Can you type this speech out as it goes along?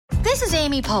This is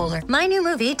Amy Poehler. My new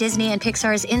movie, Disney and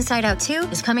Pixar's Inside Out 2,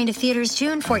 is coming to theaters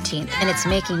June 14th, and it's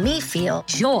making me feel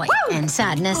joy and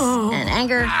sadness and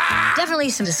anger, definitely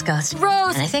some disgust, and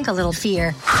I think a little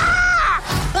fear.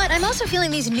 But I'm also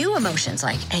feeling these new emotions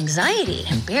like anxiety,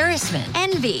 embarrassment,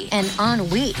 envy, and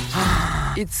ennui.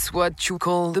 It's what you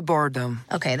call the boredom.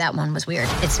 Okay, that one was weird.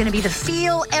 It's gonna be the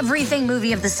feel everything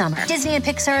movie of the summer. Disney and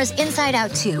Pixar's Inside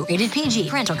Out 2, rated PG.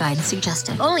 Parental guidance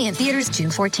suggested. Only in theaters June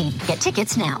 14th. Get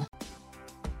tickets now.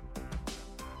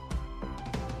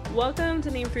 Welcome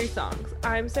to Name 3 Songs.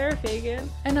 I'm Sarah Fagan.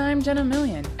 And I'm Jenna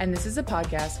Millian. And this is a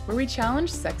podcast where we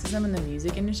challenge sexism in the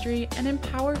music industry and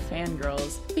empower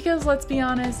fangirls. Because let's be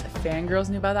honest, fangirls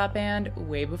knew about that band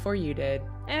way before you did.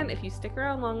 And if you stick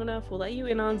around long enough, we'll let you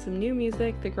in on some new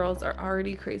music the girls are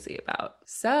already crazy about.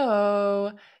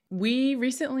 So, we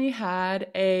recently had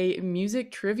a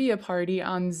music trivia party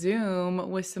on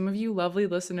Zoom with some of you lovely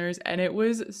listeners, and it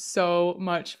was so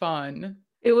much fun.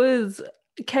 It was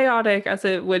chaotic, as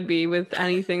it would be with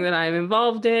anything that I'm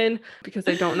involved in, because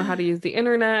I don't know how to use the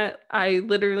internet. I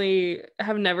literally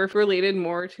have never related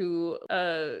more to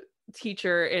a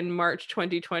teacher in March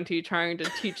 2020 trying to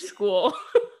teach school.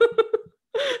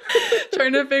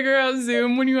 Trying to figure out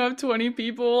Zoom when you have 20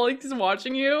 people like just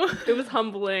watching you. It was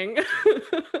humbling.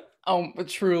 Oh, but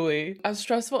truly. As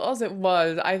stressful as it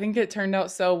was, I think it turned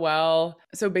out so well.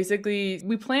 So basically,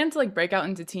 we planned to like break out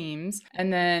into teams,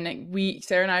 and then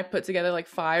Sarah and I put together like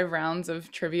 5 rounds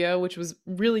of trivia, which was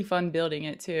really fun building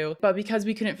it too. But because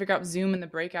we couldn't figure out Zoom in the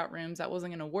breakout rooms, that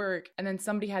wasn't gonna work. And then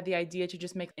somebody had the idea to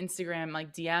just make Instagram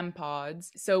like DM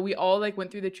pods. So we all like went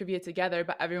through the trivia together,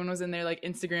 but everyone was in their like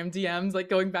Instagram DMs, like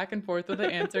going back and forth with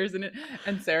the answers.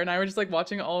 And Sarah and I were just like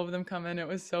watching all of them come in. It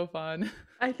was so fun.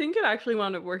 I think it actually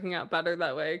wound up working out better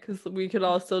that way, because we could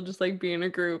all still just like be in a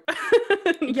group.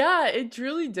 Yeah, it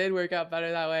truly did work out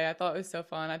better that way. I thought it was so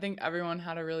fun. I think everyone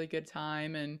had a really good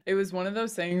time, and it was one of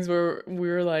those things where we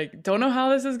were like, don't know how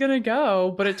this is gonna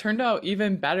go, but it turned out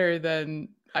even better than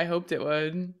I hoped it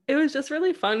would. It was just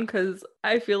really fun because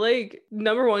I feel like,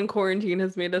 number one, quarantine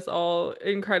has made us all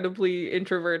incredibly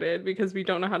introverted because we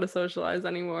don't know how to socialize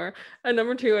anymore. And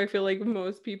number two, I feel like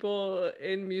most people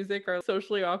in music are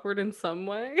socially awkward in some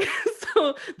way.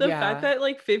 So the fact that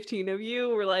like 15 of you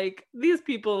were like, these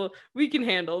people, we can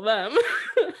handle them.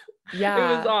 Yeah.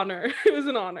 It was honor. It was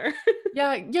an honor.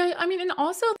 Yeah. I mean, and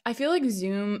also I feel like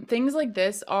Zoom, things like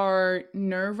this are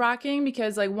nerve-wracking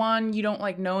because like, one, you don't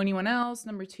like know anyone else.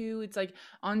 Number two, it's like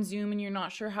on Zoom and you're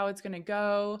not sure how it's gonna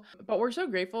go. But we're so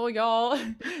grateful y'all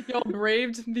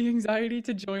braved the anxiety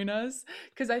to join us,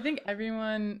 because I think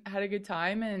everyone had a good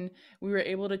time and we were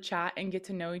able to chat and get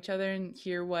to know each other and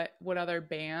hear what other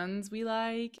bands we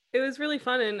like. It was really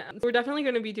fun, and we're definitely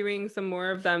going to be doing some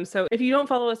more of them. So if you don't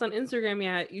follow us on Instagram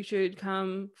yet, you should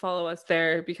come follow us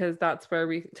there, because that's where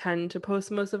we tend to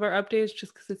post most of our updates,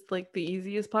 just because it's like the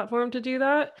easiest platform to do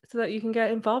that, so that you can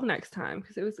get involved next time,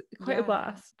 because it was quite a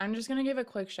blast. I'm just going to give a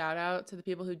quick shout out to the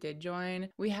people who did join.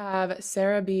 We have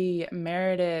Sarah B,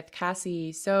 Meredith,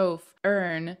 Cassie, Soph,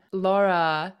 Ern,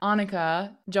 Laura,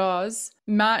 Annika, Jaws,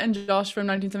 Matt and Josh from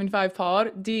 1975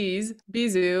 Pod, Deez,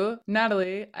 Bizu,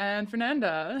 Natalie, and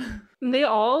Fernanda. They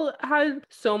all had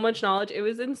so much knowledge. It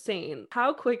was insane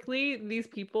how quickly these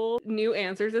people knew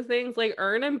answers to things. Like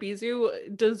Ern and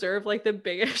Bizu deserve like the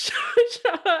biggest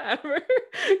shout out ever,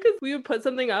 because we would put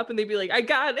something up and they'd be like, I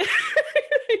got it.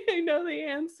 I know the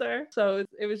answer. So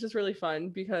it was just really fun,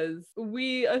 because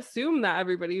we assume that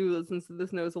everybody who listens to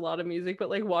this knows a lot of music, but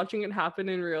like watching it happen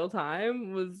in real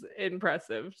time was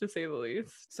impressive, to say the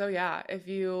least. So yeah, if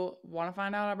you want to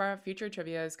find out about future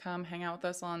trivias, come hang out with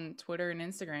us on Twitter and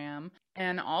Instagram.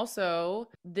 And also,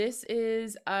 this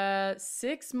is a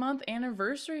 6-month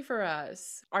anniversary for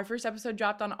us. Our first episode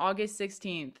dropped on August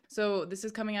 16th. So this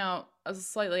is coming out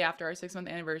slightly after our 6-month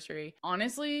anniversary.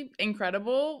 Honestly,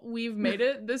 incredible. We've made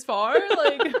it this far.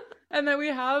 And then we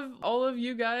have all of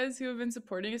you guys who have been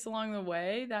supporting us along the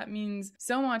way. That means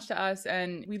so much to us,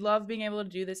 and we love being able to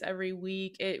do this every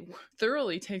week. It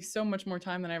thoroughly takes so much more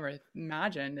time than I ever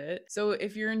imagined it. So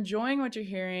if you're enjoying what you're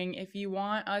hearing, if you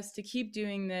want us to keep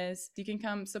doing this, you can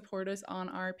come support us on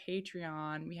our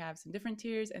Patreon. We have some different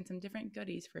tiers and some different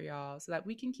goodies for y'all so that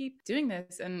we can keep doing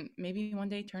this and maybe one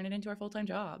day turn it into our full-time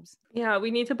jobs. Yeah,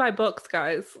 we need to buy books,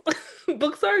 guys.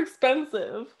 Books are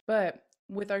expensive. But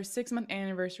with our 6-month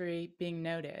anniversary being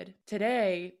noted,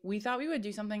 today we thought we would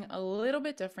do something a little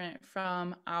bit different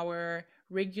from our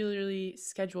regularly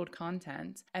scheduled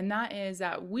content. And that is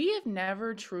that we have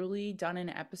never truly done an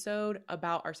episode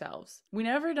about ourselves. We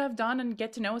never have done a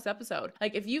get to know us episode.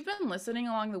 Like, if you've been listening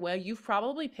along the way, you've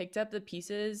probably picked up the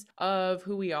pieces of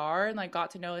who we are and like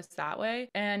got to know us that way.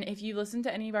 And if you listen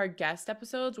to any of our guest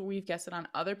episodes where we've guested on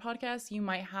other podcasts, you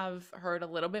might have heard a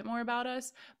little bit more about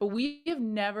us, but we have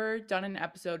never done an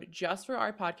episode just for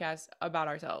our podcast about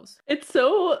ourselves. It's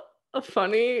so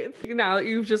funny now that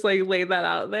you've just like laid that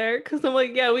out there, because I'm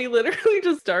like, yeah, we literally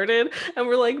just started and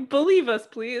we're like, believe us,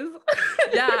 please.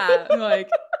 Yeah, like,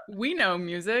 we know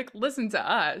music, listen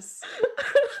to us.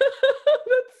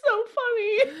 That's so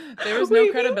funny. There was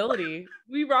no credibility.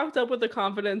 We rocked up with the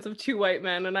confidence of two white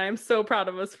men, and I am so proud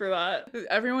of us for that.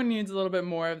 Everyone needs a little bit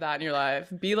more of that in your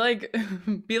life. Be like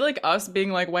us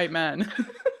being like white men.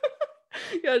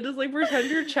 Yeah, just like pretend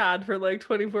you're Chad for like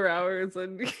 24 hours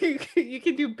and you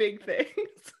can do big things.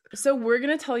 So we're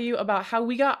going to tell you about how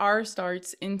we got our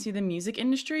starts into the music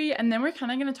industry, and then we're kind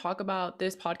of going to talk about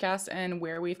this podcast and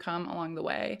where we've come along the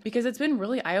way, because it's been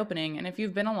really eye-opening. And if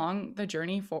you've been along the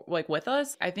journey for like with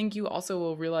us, I think you also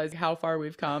will realize how far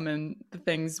we've come and the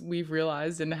things we've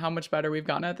realized and how much better we've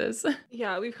gotten at this.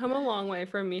 Yeah, we've come a long way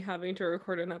from me having to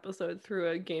record an episode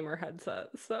through a gamer headset.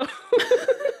 So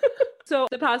So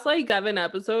the past like 7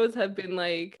 episodes have been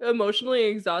like emotionally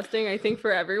exhausting, I think,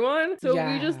 for everyone. So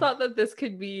we just thought that this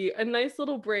could be a nice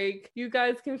little break. You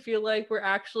guys can feel like we're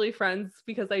actually friends,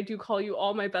 because I do call you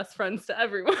all my best friends to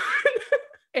everyone.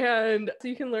 And so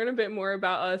you can learn a bit more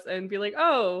about us and be like,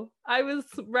 oh, I was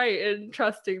right in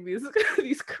trusting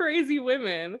these crazy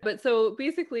women. But so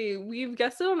basically, we've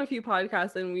guested on a few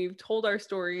podcasts and we've told our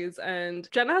stories. And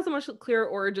Jenna has a much clearer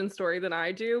origin story than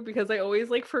I do, because I always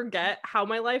like forget how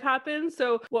my life happened.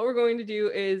 So what we're going to do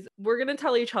is we're going to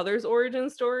tell each other's origin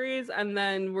stories, and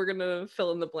then we're going to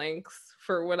fill in the blanks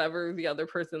for whatever the other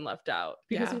person left out,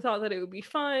 because we thought that it would be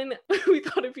fun. We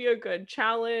thought it'd be a good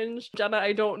challenge. Jenna,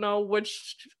 I don't know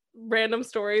which random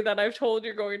story that I've told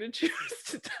you're going to choose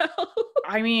to tell.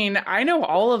 I mean, I know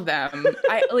all of them.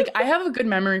 I have a good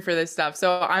memory for this stuff,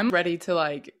 so I'm ready to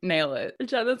like nail it.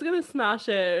 Jenna's gonna smash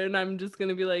it, and I'm just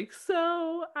gonna be like,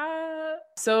 So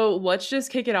let's just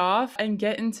kick it off and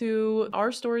get into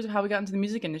our stories of how we got into the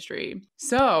music industry.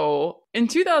 So in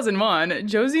 2001,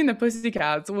 Josie and the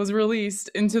Pussycats was released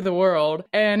into the world,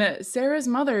 and Sarah's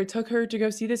mother took her to go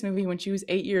see this movie when she was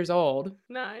 8 years old.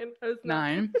 9. I was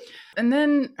 9. And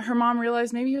then her mom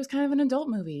realized maybe it was kind of an adult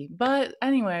movie. But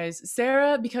anyways,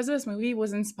 Sarah, because of this movie,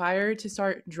 was inspired to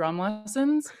start drum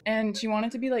lessons, and she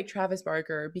wanted to be like Travis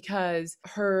Barker because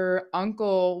her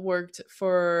uncle worked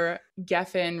for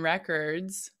Geffen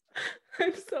Records.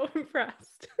 I'm so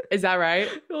impressed. Is that right?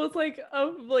 It was like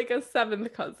a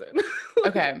 7th cousin.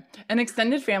 Okay. An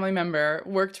extended family member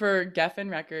worked for Geffen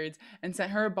Records and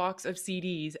sent her a box of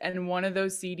CDs, and one of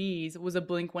those CDs was a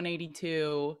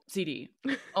Blink-182 CD,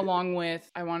 along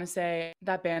with, I want to say,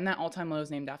 that band that All Time Low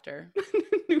is named after.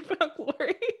 Newfound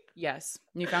Glory. Yes.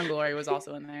 Newfound Glory was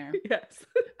also in there. Yes.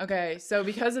 Okay, so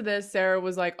because of this, Sarah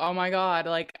was like, oh my God,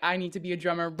 like, I need to be a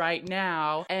drummer right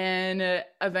now. And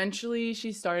eventually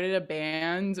she started a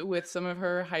band with some of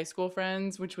her high school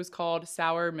friends, which was called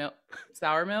Sour Milk,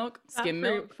 Skim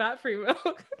Milk. Fat-free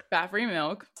milk. Fat-free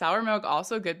Milk. Sour Milk,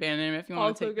 also a good band name if you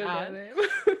want to take that. Also good band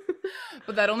name.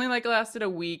 But that only like lasted a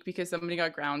week because somebody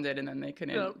got grounded and then they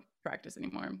couldn't practice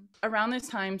anymore. Around this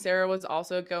time, Sarah was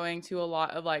also going to a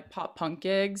lot of like pop punk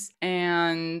gigs,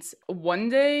 and one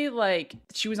day like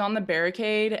she was on the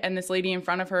barricade and this lady in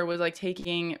front of her was like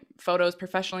taking photos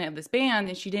professionally of this band,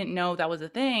 and she didn't know that was a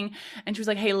thing, and she was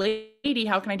like, hey lady,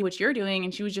 how can I do what you're doing?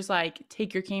 And she was just like,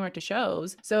 take your camera to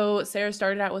shows. So Sarah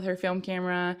started out with her film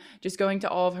camera, just going to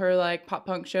all of her like pop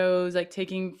punk shows, like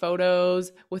taking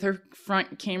photos with her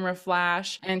front camera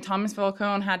flash, and Thomas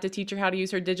Falcone had to teach her how to use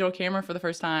her digital camera for the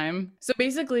first time. So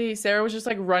basically, Sarah was just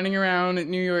like running around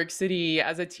New York City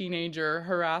as a teenager,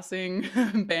 harassing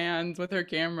bands with her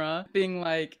camera, being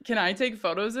like, can I take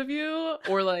photos of you?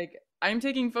 Or like, I'm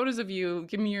taking photos of you,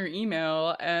 give me your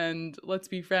email and let's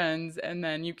be friends, and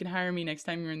then you can hire me next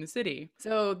time you're in the city.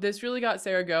 So this really got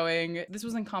Sarah going. This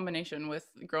was in combination with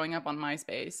growing up on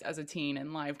MySpace as a teen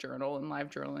and live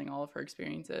journaling all of her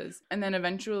experiences. And then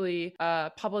eventually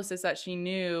a publicist that she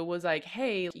knew was like,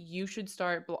 hey, you should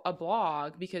start a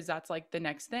blog because that's like the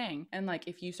next thing. And like,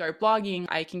 if you start blogging,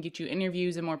 I can get you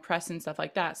interviews and more press and stuff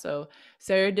like that. So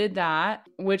Sarah did that,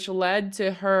 which led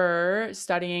to her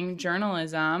studying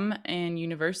journalism in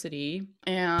university.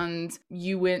 And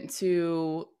you went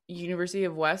to University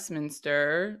of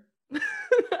Westminster.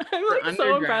 I'm like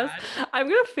so impressed. I'm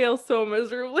gonna fail so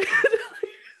miserably.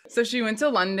 So she went to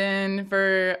London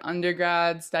for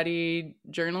undergrad, studied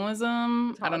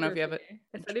journalism. I don't know if you have it.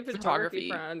 I studied photography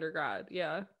for undergrad.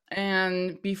 Yeah.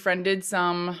 And befriended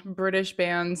some British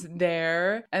bands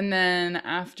there. And then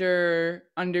after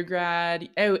undergrad,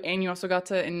 and you also got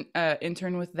to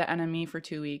intern with The NME for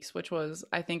 2 weeks, which was,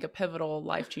 I think, a pivotal,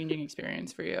 life-changing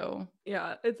experience for you.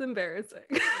 Yeah, it's embarrassing.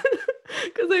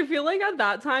 Because I feel like at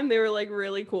that time they were like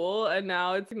really cool, and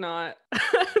now it's not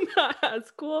not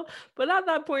as cool. But at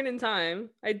that point in time,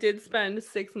 I did spend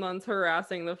 6 months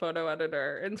harassing the photo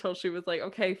editor until she was like,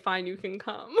 okay, fine, you can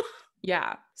come.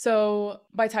 Yeah. So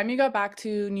by the time you got back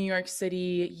to New York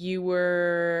City, you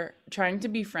were trying to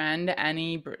befriend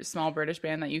any small British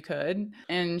band that you could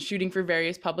and shooting for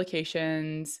various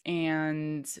publications.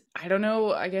 And I don't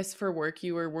know, I guess for work,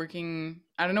 you were working,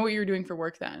 I don't know what you were doing for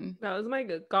work then. That was my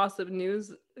good gossip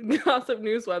news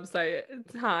website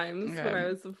at times when I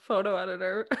was a photo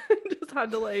editor. I just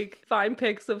had to like find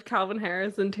pics of Calvin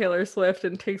Harris and Taylor Swift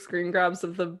and take screen grabs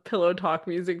of the Pillow Talk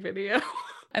music video.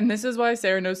 And this is why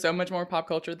Sarah knows so much more pop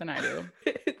culture than I do.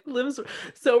 It lives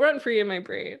so rent-free in my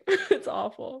brain. It's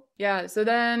awful. Yeah, so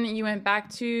then you went back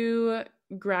to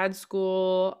grad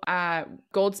school at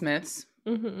Goldsmiths.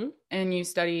 Mm-hmm. And you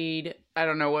studied, I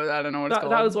don't know what it's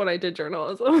called. That was when I did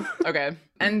journalism. Okay.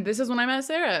 And this is when I met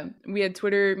Sarah. We had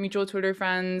mutual Twitter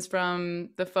friends from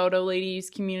the photo ladies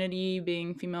community,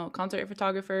 being female concert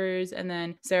photographers. And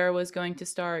then Sarah was going to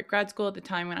start grad school at the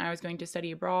time when I was going to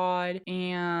study abroad.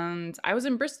 And I was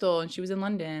in Bristol and she was in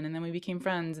London. And then we became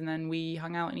friends. And then we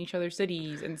hung out in each other's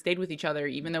cities and stayed with each other,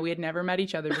 even though we had never met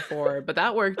each other before. But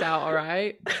that worked out all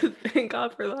right. Thank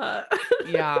God for that.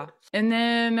 Yeah. And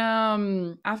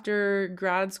then after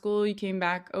grad school, you came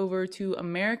back over to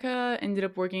America, ended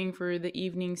up working for the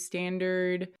Evening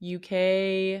Standard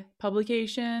UK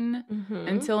publication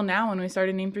until now when we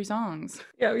started Name 3 Songs.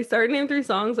 Yeah, we started Name 3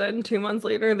 Songs, and 2 months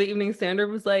later, the Evening Standard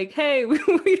was like, hey, we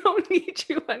don't need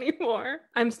you anymore.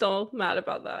 I'm still mad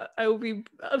about that. I will be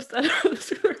upset about this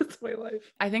for the rest of my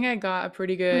life. I think I got a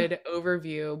pretty good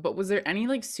overview, but was there any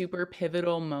like super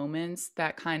pivotal moments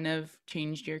that kind of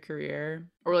changed your career?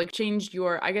 Or like changed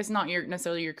your, I guess not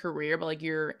necessarily your career, but like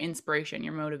your inspiration,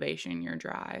 your motivation, your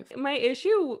drive? My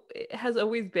issue has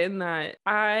always been that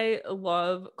I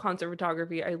love concert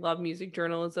photography. I love music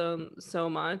journalism so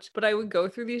much, but I would go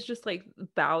through these just like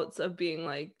bouts of being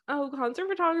like, oh, concert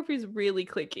photography is really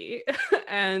cliquey.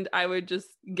 And I would just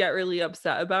get really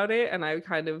upset about it. And I would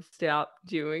kind of stop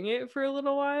doing it for a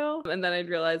little while. And then I'd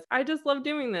realize I just love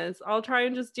doing this. I'll try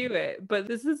and just do it. But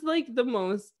this is like the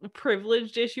most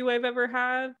privileged issue I've ever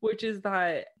had, which is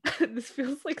that this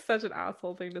feels like such an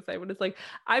asshole thing to say, but it's like,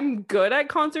 I'm good at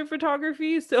concert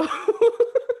photography. So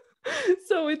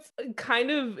so it's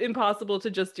kind of impossible to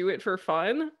just do it for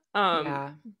fun.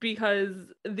 Because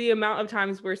the amount of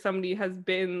times where somebody has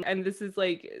been, and this is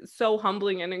like so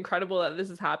humbling and incredible that this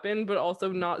has happened, but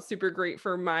also not super great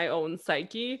for my own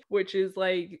psyche, which is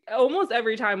like almost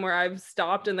every time where I've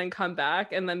stopped and then come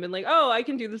back and then been like, oh, I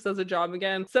can do this as a job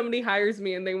again. Somebody hires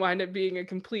me and they wind up being a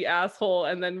complete asshole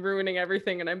and then ruining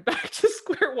everything, and I'm back to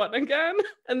square one again.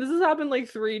 And this has happened like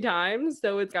 3 times.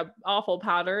 So it's got an awful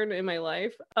pattern in my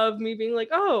life of me being like,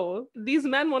 oh, these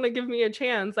men want to give me a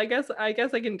chance. I guess I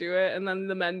can do it. And then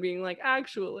the men being like,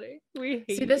 actually, we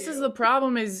hate this you. Is the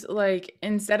problem, is like,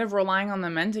 instead of relying on the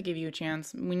men to give you a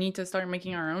chance, we need to start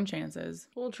making our own chances.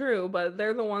 Well, true, but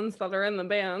they're the ones that are in the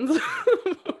bands,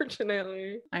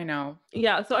 unfortunately. I know.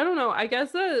 Yeah, so I don't know. I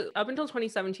guess that up until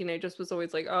 2017, I just was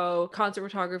always like, oh, concert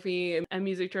photography and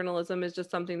music journalism is just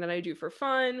something that I do for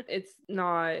fun. It's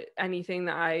not anything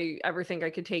that I ever think I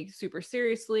could take super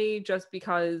seriously, just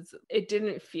because it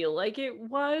didn't feel like it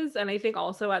was. And I think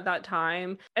also at that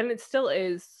time, and it still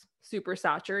is super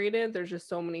saturated, there's just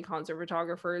so many concert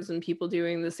photographers and people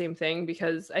doing the same thing,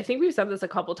 because I think we've said this a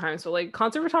couple times, but like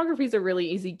concert photography is a really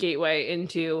easy gateway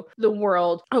into the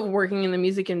world of working in the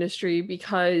music industry,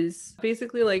 because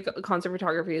basically like concert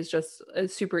photography is just a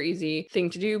super easy thing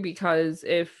to do, because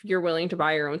if you're willing to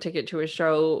buy your own ticket to a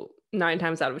show, 9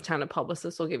 times out of 10, a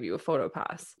publicist will give you a photo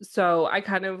pass. So I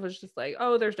kind of was just like,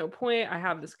 oh, there's no point. I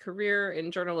have this career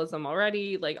in journalism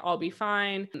already. Like, I'll be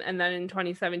fine. And then in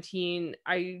 2017,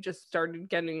 I just started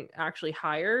getting actually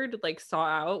hired, like saw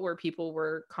out where people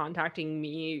were contacting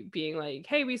me being like,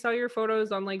 hey, we saw your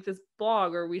photos on like this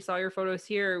blog, or we saw your photos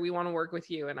here. We want to work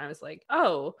with you. And I was like,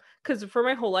 oh, because for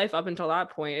my whole life up until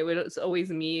that point, it was always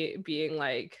me being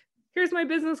like, here's my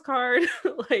business card,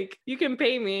 like you can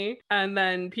pay me. And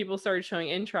then people started showing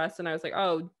interest, and I was like,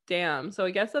 oh damn. So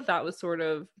I guess that was sort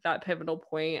of that pivotal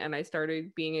point, and I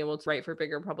started being able to write for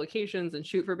bigger publications and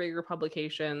shoot for bigger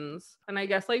publications. And I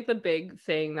guess like the big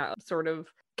thing that sort of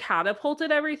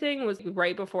catapulted everything was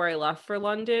right before I left for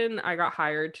London. I got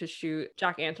hired to shoot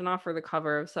Jack Antonoff for the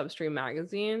cover of Substream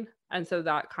magazine. And so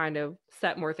that kind of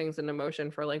set more things into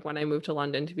motion for like when I moved to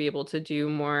London to be able to do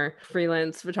more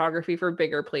freelance photography for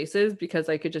bigger places, because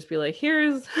I could just be like,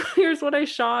 here's what I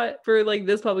shot for like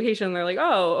this publication. And they're like,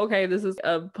 oh, okay, this is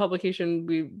a publication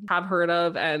we have heard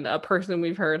of and a person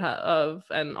we've heard of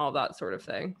and all that sort of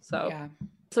thing. So Yeah.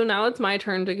 So now it's my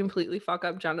turn to completely fuck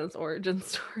up Jenna's origin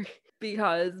story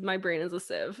because my brain is a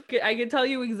sieve. I can tell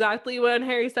you exactly when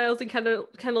Harry Styles and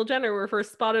Kendall Jenner were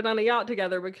first spotted on a yacht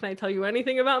together, but can I tell you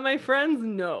anything about my friends?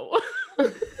 No.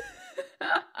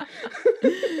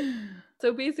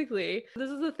 So basically, this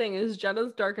is the thing, is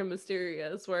Jenna's dark and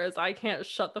mysterious, whereas I can't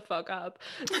shut the fuck up.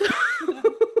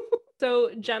 So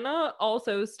Jenna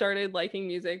also started liking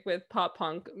music with pop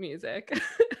punk music.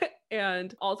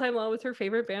 And All Time Low was her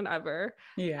favorite band ever.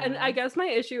 Yeah. And I guess my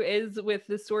issue is with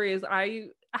this story is I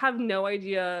have no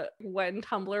idea when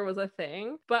Tumblr was a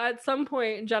thing, but at some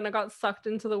point Jenna got sucked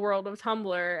into the world of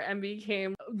Tumblr and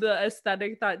became the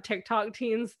aesthetic that TikTok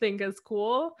teens think is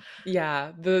cool.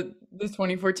 Yeah, the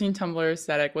 2014 Tumblr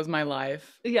aesthetic was my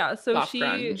life. Yeah, so Soft she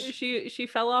grunge.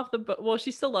 fell off the boat. Well,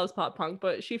 she still loves pop punk,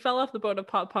 but she fell off the boat of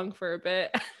pop punk for a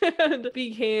bit and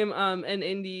became an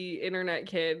indie internet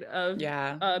kid of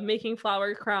making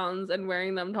flower crowns and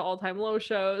wearing them to All Time Low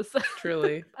shows.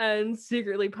 Truly. And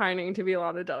secretly pining to be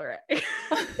Lana Del Rey.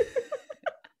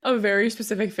 A very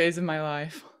specific phase of my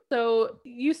life. So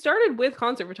you started with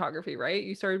concert photography, right?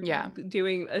 You started Yeah.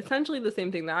 doing essentially the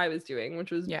same thing that I was doing,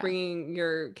 which was bringing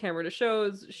your camera to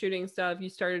shows, shooting stuff. You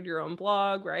started your own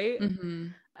blog, right? Mm-hmm.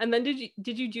 And then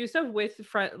did you do stuff with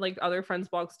like other friends'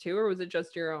 blogs too, or was it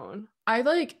just your own? I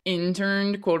like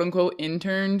interned, quote unquote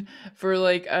interned for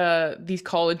like these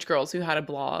college girls who had a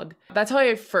blog. That's how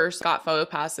I first got photo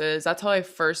passes. That's how I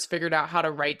first figured out how to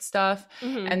write stuff.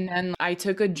 Mm-hmm. And then I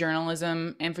took a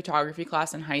journalism and photography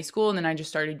class in high school, and then I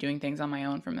just started doing things on my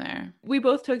own from there. We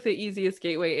both took the easiest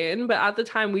gateway in, but at the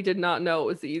time we did not know it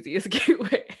was the easiest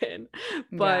gateway in.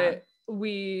 But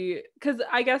because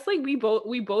I guess like we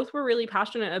both were really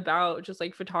passionate about just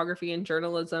like photography and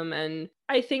journalism, and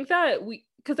I think that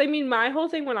because I mean my whole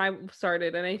thing when I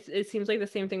started, and it seems like the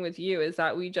same thing with you, is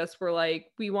that we just were like,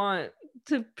 we want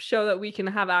to show that we can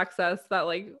have access that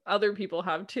like other people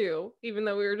have too, even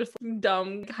though we were just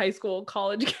dumb high school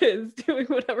college kids doing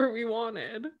whatever we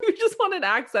wanted. We just wanted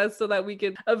access so that we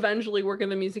could eventually work in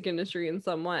the music industry in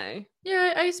some way.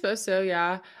 Yeah, I suppose so.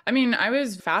 Yeah. I mean, I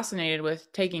was fascinated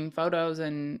with taking photos,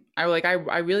 and I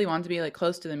really wanted to be like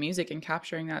close to the music and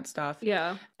capturing that stuff.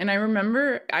 Yeah. And I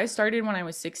remember I started when I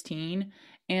was 16,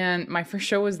 and my first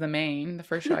show was The Maine. The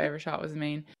first show I ever shot was The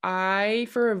Maine. I,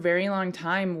 for a very long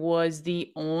time, was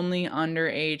the only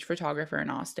underage photographer in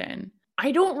Austin.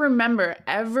 I don't remember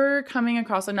ever coming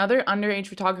across another underage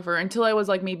photographer until I was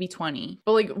like maybe 20.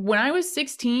 But like when I was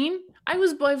 16, I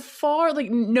was by far like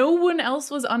no one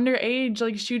else was underage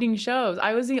like shooting shows.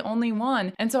 I was the only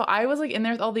one. And so I was like in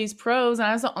there with all these pros, and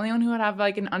I was the only one who would have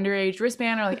like an underage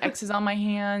wristband or like X's on my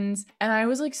hands. And I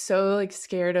was like so like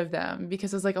scared of them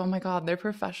because I was like, oh my God, they're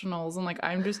professionals. And like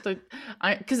I'm just like,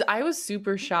 because I was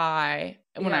super shy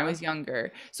when I was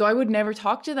younger. So I would never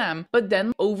talk to them. But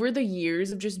then over the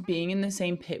years of just being in the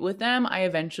same pit with them, I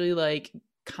eventually like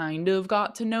kind of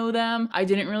got to know them. I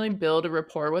didn't really build a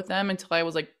rapport with them until I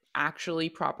was like actually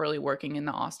properly working in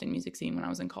the Austin music scene when I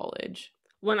was in college.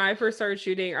 When I first started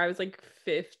shooting, I was like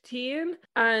 15,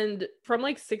 and from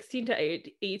like 16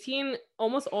 to 18,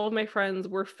 almost all of my friends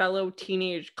were fellow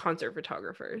teenage concert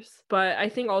photographers. But I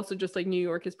think also just like New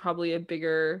York is probably a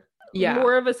bigger,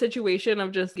 more of a situation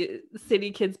of just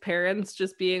city kids' parents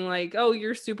just being like, oh,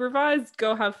 you're supervised,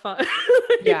 go have fun.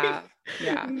 Yeah.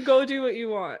 Go do what you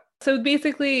want. So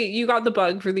basically, you got the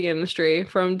bug for the industry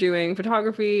from doing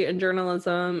photography and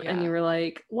journalism, and you were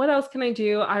like, what else can I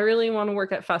do? I really want to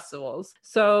work at festivals.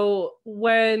 So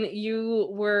when you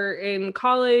were in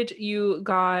college, you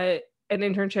got an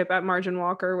internship at Margin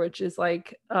Walker, which is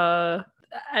like, I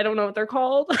don't know what they're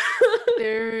called.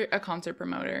 They're a concert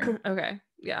promoter. Okay.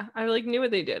 Yeah, I like knew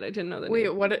what they did. I didn't know the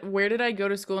name. Where did I go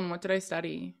to school and what did I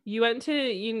study? You went to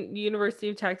University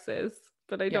of Texas.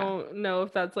 But I don't know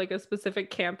if that's like a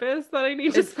specific campus that I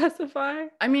need to specify.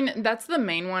 I mean, that's the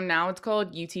main one now. It's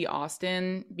called UT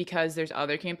Austin because there's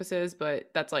other campuses, but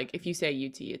that's like, if you say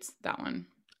UT, it's that one.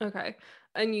 Okay.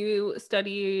 And you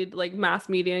studied like mass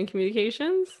media and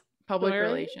communications? Public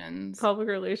relations. Public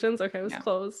relations. Okay, it was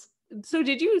close. So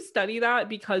did you study that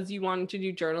because you wanted to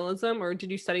do journalism, or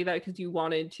did you study that because you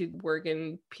wanted to work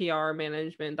in PR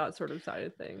management, that sort of side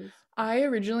of things? I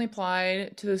originally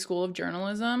applied to the School of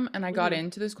Journalism, and I got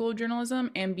into the School of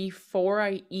Journalism. And before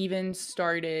I even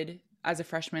started as a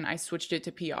freshman, I switched it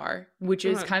to PR, which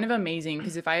is kind of amazing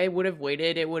because if I would have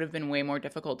waited, it would have been way more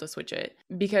difficult to switch it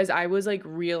because I was like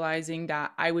realizing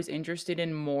that I was interested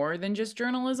in more than just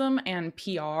journalism, and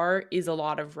PR is a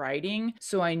lot of writing.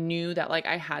 So I knew that like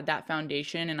I had that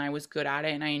foundation and I was good at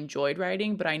it and I enjoyed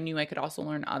writing, but I knew I could also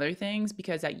learn other things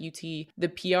because at UT, the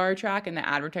PR track and the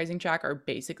advertising track are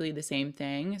basically the same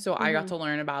thing. So I got to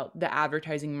learn about the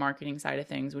advertising marketing side of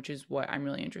things, which is what I'm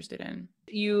really interested in.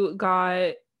 You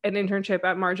got an internship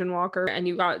at Margin Walker and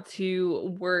you got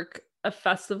to work a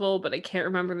festival, but I can't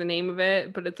remember the name of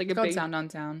it, but it's like It's called Sound on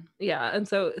Sound. Yeah, and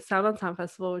so Sound on Sound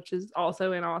Festival, which is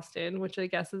also in Austin, which I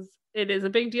guess is a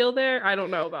big deal there. I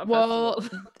don't know about festivals.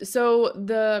 So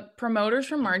the promoters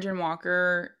from Margin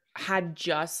Walker had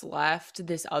just left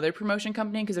this other promotion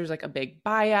company because there's like a big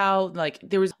buyout, like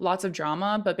there was lots of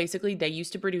drama, but basically they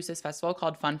used to produce this festival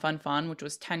called Fun Fun Fun, which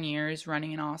was 10 years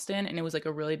running in Austin, and it was like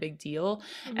a really big deal.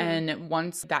 And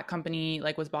once that company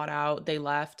like was bought out, they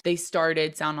left. They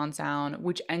started Sound on Sound,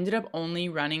 which ended up only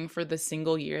running for the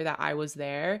single year that I was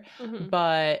there,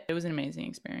 but it was an amazing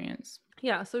experience.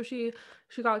 Yeah, so she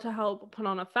got to help put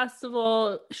on a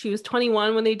festival. She was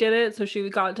 21 when they did it, so she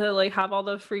got to like have all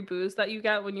the free booze that you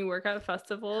get when you work at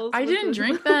festivals. I didn't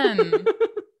drink then.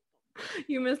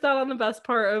 You missed out on the best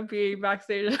part of being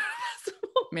backstage at a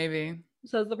festival. Maybe.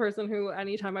 Says the person who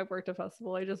anytime I've worked a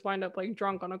festival, I just wind up like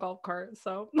drunk on a golf cart,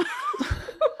 so...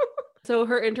 So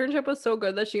her internship was so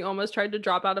good that she almost tried to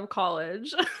drop out of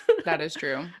college. That is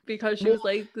true. Because she was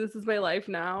like, this is my life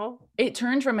now. It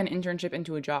turned from an internship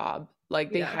into a job.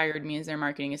 Like they hired me as their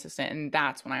marketing assistant, and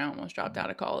that's when I almost dropped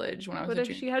out of college when I was a junior.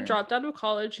 But if she had dropped out of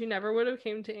college, she never would have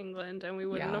came to England and we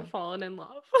wouldn't have fallen in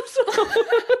love.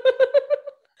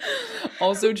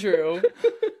 Also true.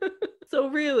 So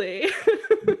really,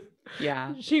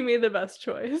 yeah, she made the best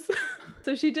choice.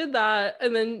 So she did that,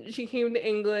 and then she came to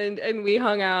England and we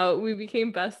hung out. We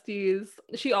became besties.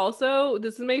 She also,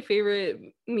 this is my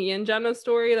favorite me and Jenna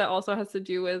story that also has to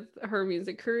do with her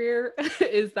music career,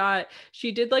 is that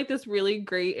she did like this really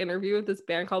great interview with this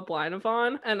band called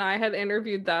Blindavon, and I had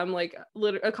interviewed them like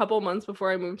a couple months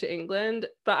before I moved to England,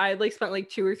 but I like spent like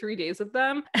 2 or 3 days with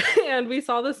them. And we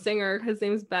saw the singer, his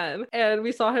name's Ben, and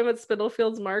we saw him at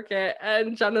Spitalfields Market,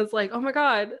 and Jenna's like, oh my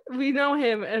god, we know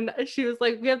him. And she was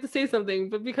like, we have to say something,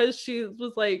 but because she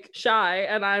was like shy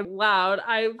and I'm loud,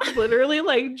 I literally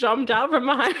like jumped out from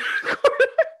behind the corner.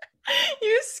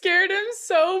 You scared him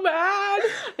so bad.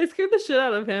 I scared the shit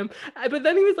out of him. But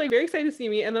then he was like very excited to see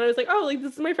me. And then I was like, oh, like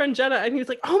this is my friend Jenna. And he was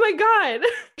like, oh my God.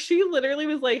 She literally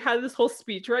was like, had this whole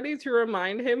speech ready to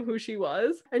remind him who she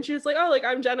was. And she was like, oh, like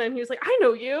I'm Jenna. And he was like, I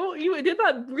know you. You did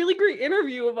that really great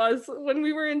interview of us when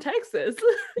we were in Texas.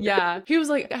 Yeah. He was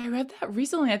like, I read that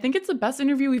recently. I think it's the best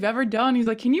interview we've ever done. He's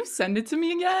like, can you send it to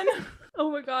me again?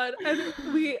 Oh my God.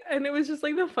 And it was just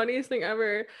like the funniest thing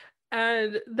ever.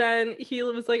 And then he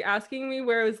was like asking me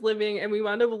where I was living, and we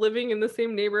wound up living in the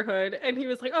same neighborhood. And he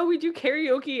was like, oh, we do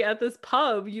karaoke at this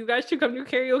pub. You guys should come do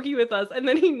karaoke with us. And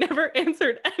then he never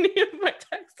answered any of my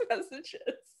text messages.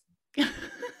 It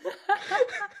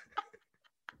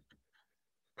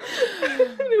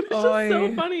was just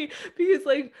so funny because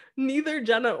like neither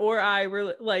Jenna or I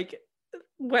were like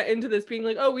went into this being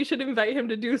like, oh, we should invite him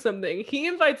to do something. He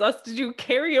invites us to do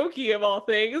karaoke of all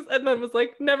things, and then was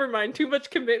like, never mind, too much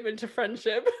commitment to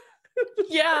friendship.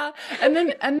 Yeah. And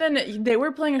then they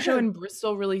were playing a show in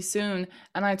Bristol really soon,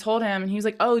 and I told him, and he was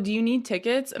like, oh, do you need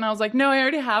tickets? And I was like, no, I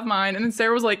already have mine. And then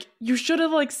Sarah was like, you should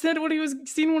have like seen what he was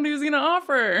gonna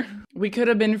offer. We could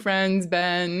have been friends,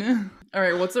 Ben. All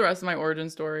right, what's the rest of my origin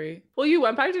story? Well, you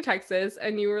went back to Texas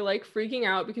and you were like freaking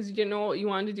out because you didn't know what you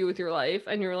wanted to do with your life.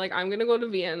 And you were like, I'm going to go to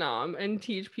Vietnam and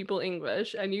teach people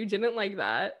English. And you didn't like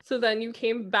that. So then you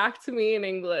came back to me in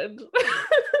England.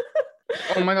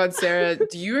 Oh my God, Sarah,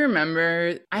 do you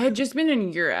remember? I had just been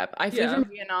in Europe. I flew from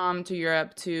Vietnam to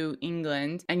Europe to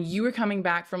England, and you were coming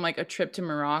back from like a trip to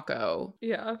Morocco.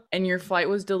 Yeah. And your flight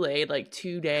was delayed like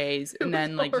 2 days, and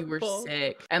then like you were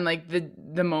sick. And like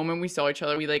the moment we saw each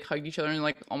other, we like hugged each other and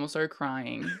like almost started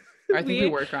crying. I think we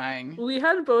were crying. We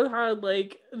had both had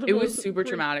like it was super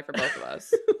traumatic for both of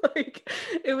us. Like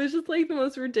it was just like the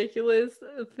most ridiculous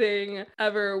thing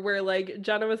ever, where like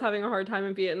Jenna was having a hard time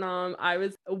in Vietnam. I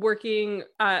was working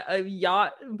at a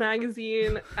yacht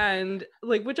magazine, and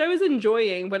like, which I was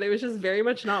enjoying, but it was just very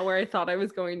much not where I thought I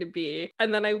was going to be.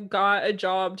 And then I got a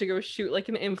job to go shoot like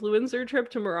an influencer trip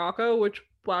to Morocco, which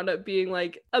wound up being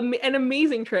like an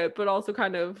amazing trip, but also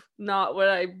kind of not what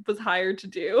I was hired to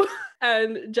do.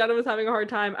 And Jenna was having a hard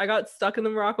time. I got stuck in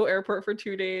the Morocco airport for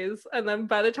 2 days. And then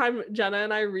by the time Jenna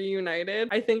and I reunited,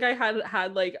 I think I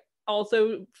had like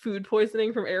also food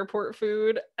poisoning from airport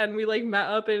food, and we like met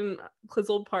up in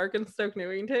Clissold Park in Stoke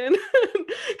Newington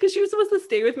because she was supposed to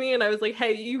stay with me, and I was like,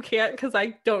 hey, you can't because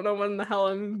I don't know when the hell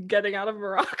I'm getting out of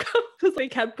Morocco, because they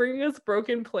kept bringing us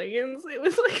broken planes. It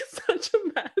was like such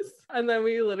a mess, and then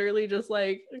we literally just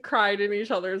like cried in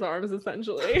each other's arms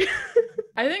essentially.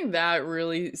 I think that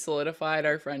really solidified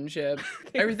our friendship.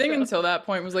 Everything until that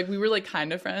point was like we were like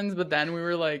kind of friends, but then we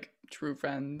were like true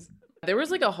friends. There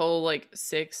was like a whole like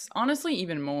 6, honestly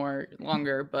even more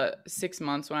longer, but 6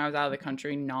 months when I was out of the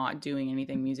country not doing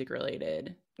anything music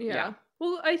related. Yeah.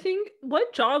 Well, I think,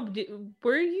 what job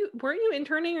weren't you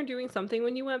interning or doing something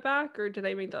when you went back, or did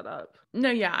I make that up? No,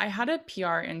 yeah, I had a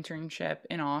PR internship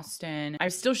in Austin. I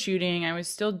was still shooting. I was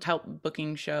still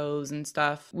booking shows and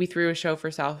stuff. We threw a show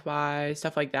for South by,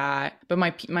 stuff like that. But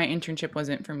my internship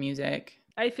wasn't for music.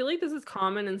 I feel like this is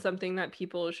common and something that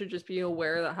people should just be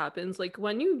aware that happens. Like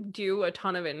when you do a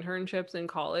ton of internships in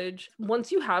college,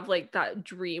 once you have like that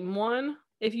dream one,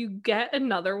 if you get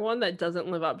another one that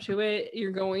doesn't live up to it,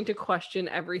 you're going to question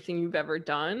everything you've ever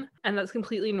done. And that's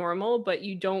completely normal, but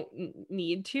you don't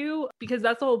need to, because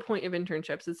that's the whole point of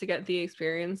internships, is to get the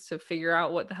experience to figure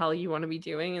out what the hell you want to be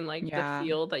doing and like the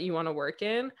field that you want to work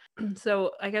in.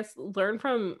 So I guess learn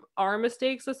from our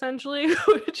mistakes essentially,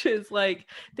 which is like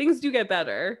things do get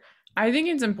better. I think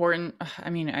it's important. I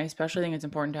mean, I especially think it's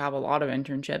important to have a lot of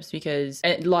internships, because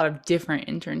a lot of different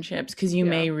internships, because you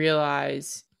may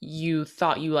realize you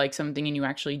thought you liked something and you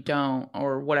actually don't,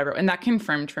 or whatever. And that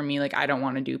confirmed for me, like, I don't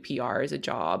want to do PR as a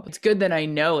job. It's good that I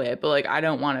know it, but like, I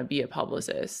don't want to be a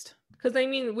publicist. Because I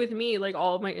mean, with me, like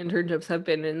all of my internships have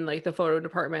been in like the photo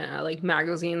department at like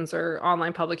magazines or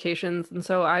online publications. And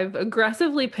so I've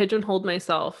aggressively pigeonholed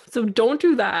myself. So don't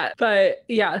do that. But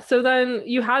yeah, so then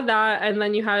you had that, and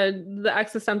then you had the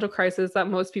existential crisis that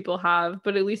most people have,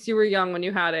 but at least you were young when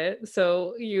you had it.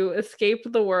 So you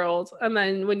escaped the world. And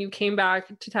then when you came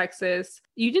back to Texas,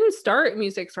 you didn't start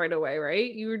music right away,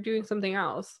 right? You were doing something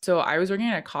else. So I was working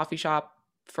at a coffee shop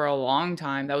for a long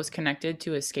time that was connected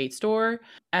to a skate store,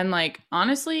 and like,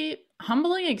 honestly,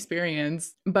 humbling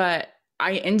experience, but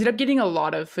I ended up getting a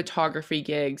lot of photography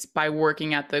gigs by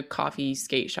working at the coffee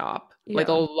skate shop. Like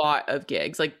a lot of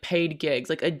gigs, like paid gigs.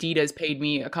 Like Adidas paid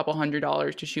me a couple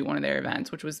 $100s to shoot one of their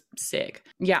events, which was sick.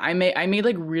 Yeah, I made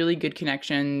like really good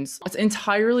connections. It's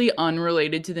entirely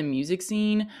unrelated to the music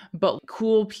scene, but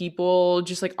cool people,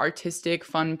 just like artistic,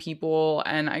 fun people.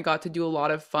 And I got to do a lot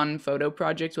of fun photo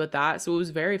projects with that. So it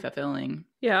was very fulfilling.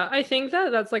 Yeah, I think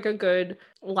that that's like a good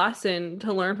lesson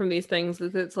to learn from these things,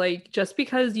 is it's like, just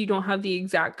because you don't have the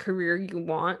exact career you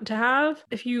want to have,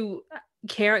 if you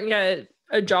can't get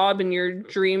a job in your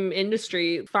dream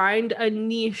industry, find a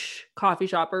niche coffee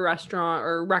shop or restaurant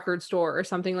or record store or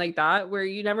something like that, where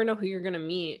you never know who you're going to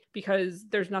meet, because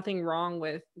there's nothing wrong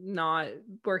with not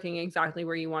working exactly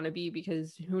where you want to be,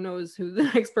 because who knows who the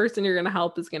next person you're going to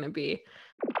help is going to be.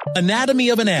 Anatomy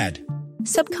of an ad.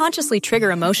 Subconsciously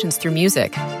trigger emotions through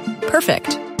music.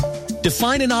 Perfect.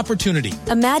 Define an opportunity.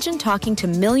 Imagine talking to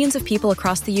millions of people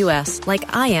across the U.S.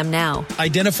 like I am now.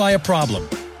 Identify a problem.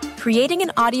 Creating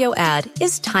an audio ad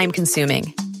is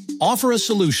time-consuming. Offer a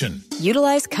solution.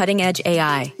 Utilize cutting-edge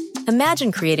AI.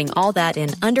 Imagine creating all that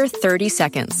in under 30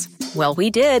 seconds. Well,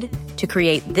 we did, to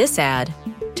create this ad.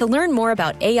 To learn more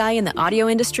about AI in the audio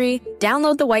industry,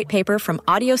 download the white paper from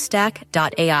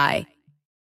audiostack.ai.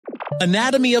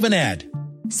 Anatomy of an ad.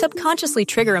 Subconsciously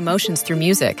trigger emotions through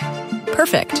music.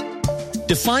 Perfect.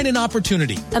 Define an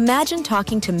opportunity. Imagine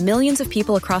talking to millions of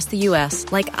people across the U.S.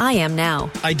 like I am now.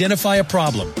 Identify a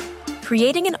problem.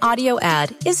 Creating an audio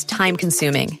ad is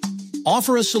time-consuming.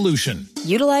 Offer a solution.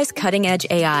 Utilize cutting-edge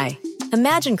AI.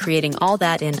 Imagine creating all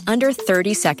that in under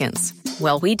 30 seconds.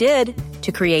 Well, we did,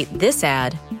 to create this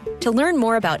ad. To learn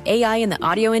more about AI in the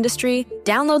audio industry,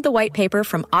 download the white paper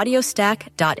from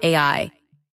audiostack.ai.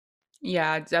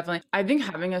 Yeah, definitely. I think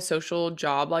having a social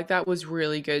job like that was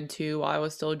really good too while I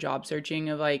was still job searching,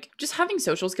 of like just having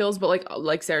social skills. But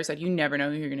like Sarah said, you never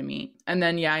know who you're going to meet. And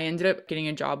then, yeah, I ended up getting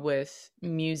a job with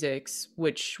Musix,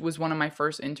 which was one of my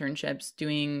first internships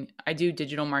I do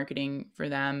digital marketing for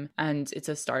them. And it's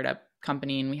a startup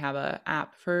company, and we have a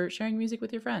app for sharing music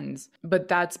with your friends. But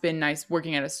that's been nice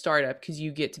working at a startup, because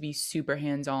you get to be super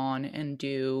hands-on and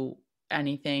do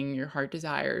anything your heart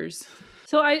desires.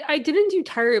 So I didn't do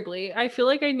terribly. I feel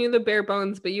like I knew the bare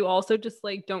bones, but you also just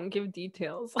like don't give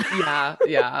details.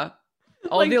 Yeah.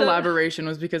 All Like the elaboration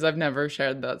was because I've never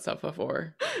shared that stuff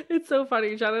before. It's so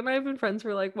funny. Jenna and I have been friends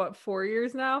for like 4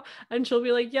 years now, and she'll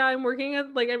be like, yeah, I'm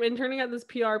interning at this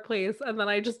PR place, and then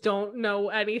I just don't know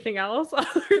anything else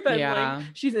other than like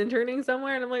she's interning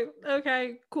somewhere, and I'm like,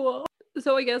 okay, cool.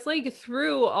 So I guess like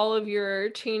through all of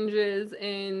your changes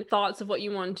and thoughts of what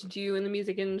you want to do in the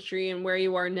music industry and where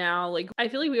you are now, like I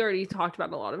feel like we already talked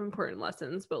about a lot of important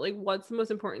lessons, but like what's the most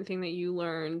important thing that you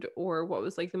learned, or what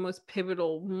was like the most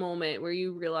pivotal moment where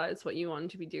you realized what you wanted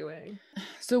to be doing?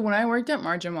 So when I worked at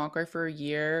Margin Walker for a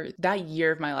year, that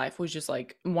year of my life was just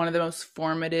like one of the most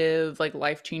formative, like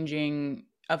life-changing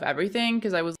of everything,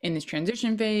 because I was in this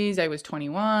transition phase. I was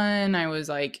 21. I was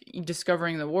like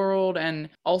discovering the world, and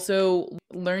also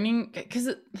learning, because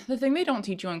the thing they don't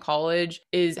teach you in college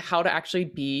is how to actually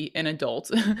be an adult,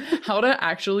 how to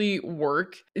actually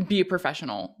work, be a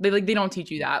professional. They don't teach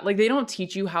you that. Like they don't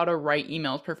teach you how to write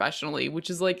emails professionally, which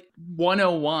is like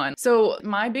 101. So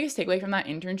my biggest takeaway from that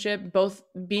internship, both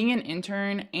being an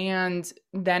intern and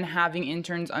then having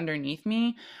interns underneath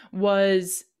me,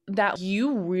 was that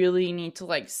you really need to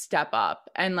like step up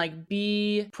and like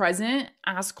be present,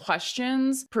 ask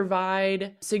questions,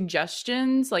 provide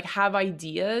suggestions, like have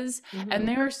ideas. And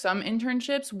there are some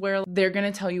internships where they're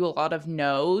going to tell you a lot of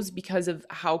no's because of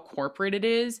how corporate it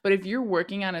is. But if you're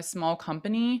working at a small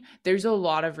company, there's a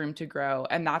lot of room to grow.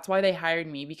 And that's why they hired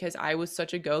me, because I was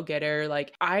such a go-getter.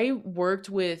 Like I worked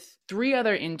with 3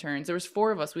 other interns. There was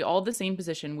 4 of us. We all had the same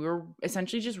position. We were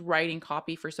essentially just writing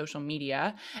copy for social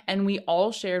media, and we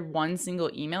all shared one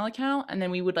single email account, and then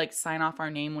we would like sign off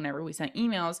our name whenever we sent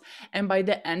emails. And by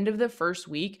the end of the first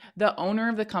week, the owner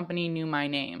of the company knew my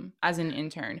name as an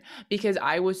intern, because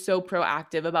I was so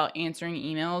proactive about answering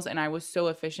emails and I was so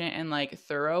efficient and like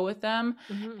thorough with them.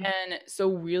 And so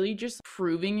really just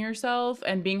proving yourself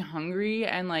and being hungry,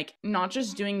 and like not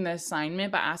just doing the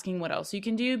assignment but asking what else you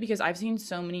can do, because I've seen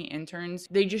so many interns,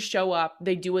 they just show up,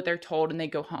 they do what they're told, and they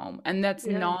go home. And that's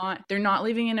not, they're not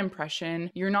leaving an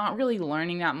impression. You're not really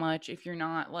learning that much if you're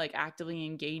not like actively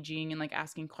engaging and like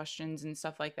asking questions and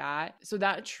stuff like that. So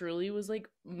that truly was like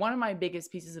one of my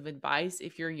biggest pieces of advice.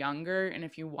 If you're younger and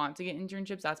if you want to get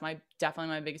internships, that's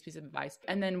definitely my biggest piece of advice.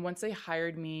 And then once they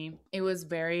hired me, it was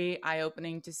very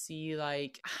eye-opening to see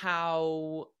like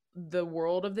how the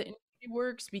world of the industry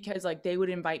works, because like they would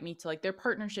invite me to like their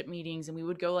partnership meetings, and we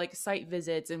would go like site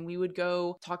visits, and we would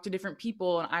go talk to different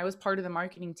people, and I was part of the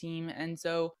marketing team. And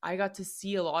so I got to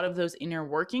see a lot of those inner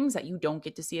workings that you don't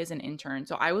get to see as an intern.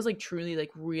 So I was like truly like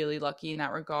really lucky in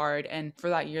that regard. And for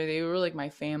that year, they were like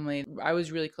my family. I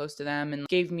was really close to them and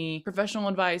gave me professional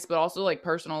advice, but also like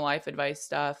personal life advice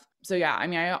stuff. So yeah, I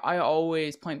mean, I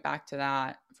always point back to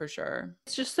that for sure.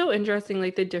 It's just so interesting,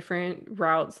 like the different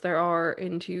routes there are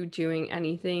into doing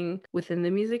anything within the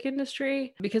music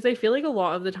industry, because I feel like a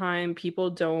lot of the time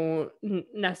people don't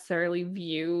necessarily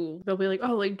view, they'll be like,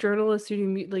 oh, like journalists who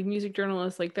do like music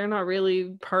journalists, like they're not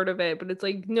really part of it. But it's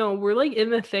like, no, we're like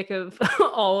in the thick of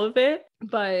all of it.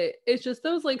 But it's just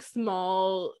those like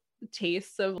small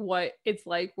tastes of what it's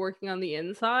like working on the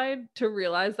inside, to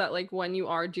realize that like when you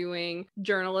are doing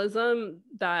journalism,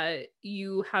 that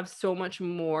you have so much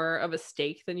more of a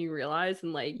stake than you realize.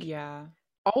 And like, yeah,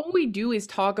 all we do is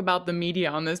talk about the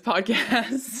media on this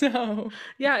podcast. So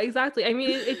yeah, exactly. I mean,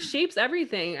 it shapes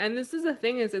everything. And this is the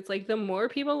thing, is it's like the more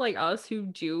people like us who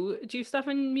do stuff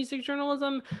in music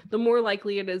journalism, the more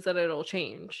likely it is that it'll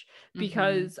change.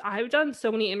 Because I've done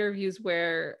so many interviews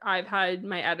where I've had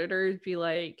my editors be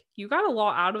like, you got a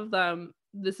lot out of them,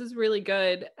 this is really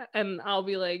good. And I'll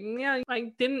be like, yeah,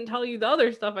 I didn't tell you the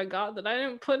other stuff I got that I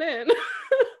didn't put in.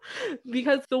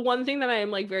 Because the one thing that I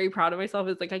am like very proud of myself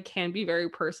is like I can be very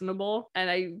personable. And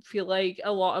I feel like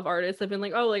a lot of artists have been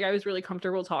like, oh, like I was really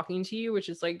comfortable talking to you, which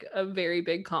is like a very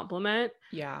big compliment.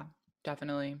 Yeah,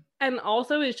 definitely. And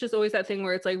also it's just always that thing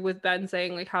where it's like with Ben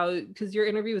saying like how, because your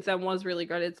interview with them was really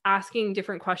good, it's asking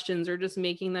different questions or just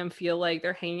making them feel like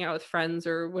they're hanging out with friends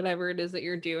or whatever it is that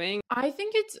you're doing. I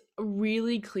think it's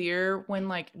really clear when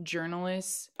like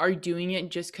journalists are doing it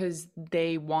just because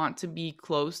they want to be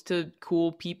close to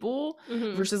cool people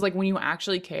versus like when you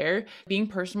actually care. Being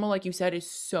personal, like you said, is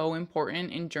so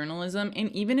important in journalism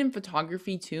and even in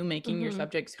photography too, making your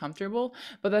subjects comfortable.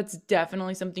 But that's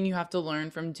definitely something you have to learn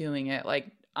from doing it.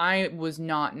 Like I was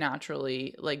not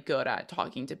naturally like good at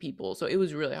talking to people, so it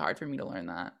was really hard for me to learn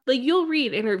that. Like you'll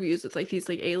read interviews with like these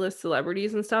like A-list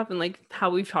celebrities and stuff, and like how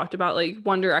we've talked about like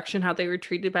One Direction, how they were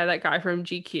treated by that guy from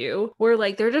GQ, where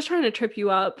like they're just trying to trip you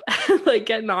up and like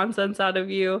get nonsense out of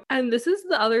you. And this is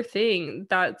the other thing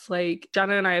that's like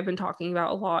Jenna and I have been talking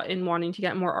about a lot in wanting to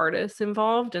get more artists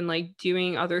involved and like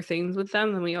doing other things with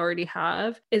them than we already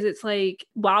have, is it's like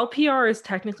while PR is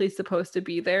technically supposed to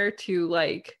be there to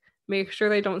like make sure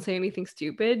they don't say anything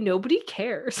stupid, nobody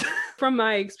cares. From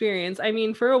my experience, I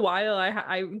mean, for a while I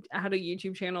had a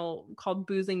YouTube channel called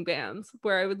Boozing Bands,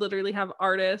 where I would literally have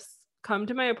artists come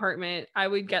to my apartment, I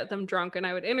would get them drunk and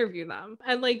I would interview them.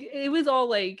 And like it was all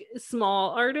like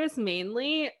small artists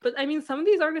mainly, but I mean some of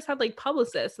these artists had like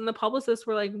publicists, and the publicists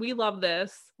were like, we love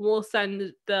this, we'll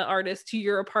send the artist to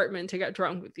your apartment to get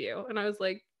drunk with you. And I was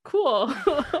like, cool.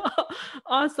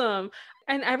 Awesome.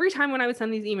 And every time when I would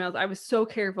send these emails, I was so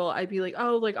careful. I'd be like,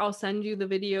 oh, like I'll send you the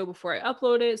video before I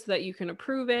upload it so that you can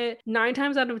approve it. 9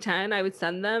 times out of 10, I would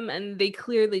send them and they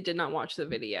clearly did not watch the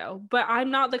video. But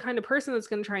I'm not the kind of person that's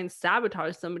going to try and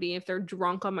sabotage somebody if they're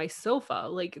drunk on my sofa.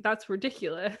 Like that's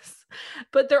ridiculous.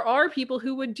 But there are people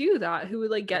who would do that, who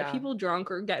would like get people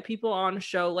drunk or get people on a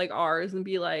show like ours and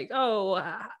be like, oh,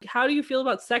 how do you feel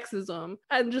about sexism?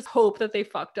 And just hope that they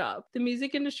fucked up. The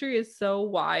music industry is so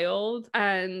wild,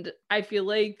 and I feel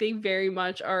like they very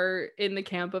much are in the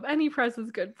camp of any press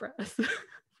is good press.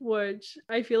 Which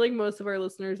I feel like most of our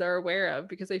listeners are aware of,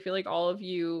 because I feel like all of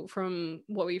you, from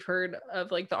what we've heard of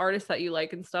like the artists that you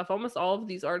like and stuff, almost all of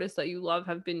these artists that you love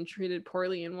have been treated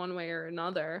poorly in one way or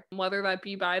another, whether that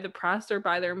be by the press or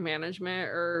by their management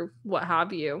or what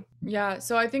have you. Yeah,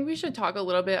 so I think we should talk a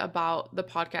little bit about the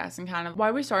podcast and kind of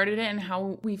why we started it and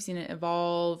how we've seen it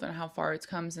evolve and how far it's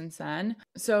come since then.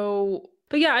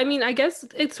 But yeah, I mean, I guess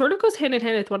it sort of goes hand in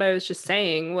hand with what I was just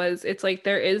saying, was it's like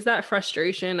there is that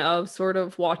frustration of sort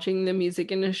of watching the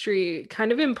music industry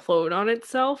kind of implode on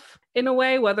itself in a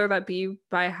way, whether that be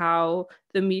by how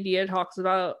the media talks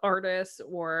about artists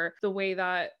or the way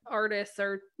that artists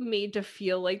are made to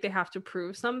feel like they have to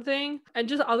prove something, and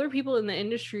just other people in the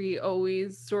industry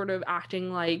always sort of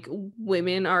acting like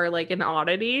women are like an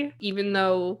oddity, even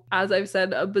though, as I've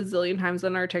said a bazillion times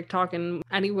on our TikTok and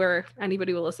anywhere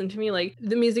anybody will listen to me, like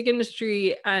the music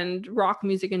industry and rock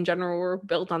music in general were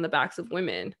built on the backs of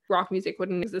women. Rock music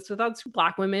wouldn't exist without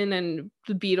Black women, and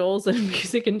the Beatles and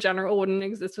music in general wouldn't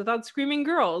exist without screaming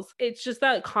girls. It's just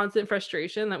that constant frustration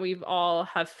that we've all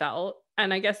have felt.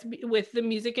 And I guess with the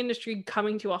music industry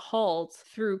coming to a halt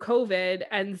through COVID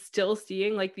and still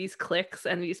seeing like these cliques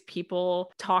and these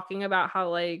people talking about how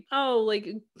like, oh, like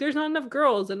there's not enough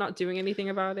girls and not doing anything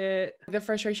about it. The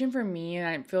frustration for me, and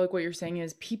I feel like what you're saying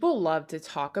is people love to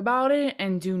talk about it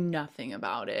and do nothing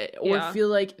about it, or feel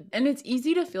like, and it's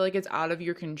easy to feel like it's out of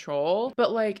your control,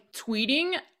 but like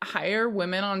tweeting hire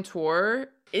women on tour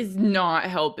is not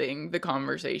helping the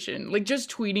conversation. Like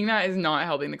just tweeting that is not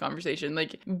helping the conversation.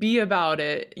 Like be about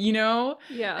it, you know?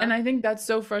 Yeah. And I think that's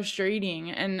so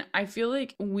frustrating. And I feel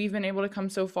like we've been able to come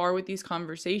so far with these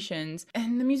conversations,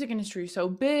 and the music industry is so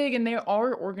big, and there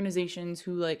are organizations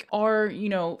who like are, you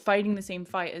know, fighting the same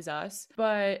fight as us.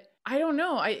 But I don't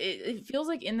know. It feels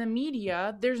like in the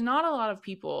media, there's not a lot of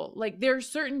people. Like there are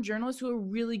certain journalists who are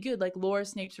really good. Like Laura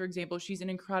Snapes, for example, she's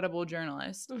an incredible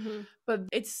journalist. Mm-hmm. But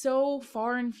it's so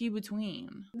far and few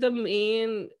between. The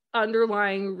main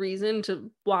underlying reason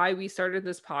to why we started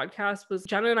this podcast was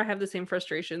Jenna and I have the same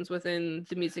frustrations within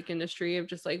the music industry of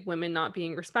just like women not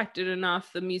being respected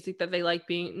enough, the music that they like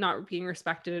not being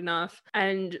respected enough.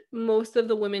 And most of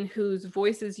the women whose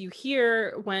voices you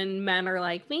hear when men are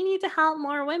like, we need to help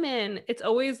more women, it's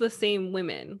always the same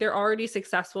women. They're already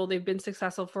successful. They've been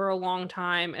successful for a long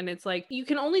time. And it's like, you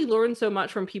can only learn so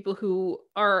much from people who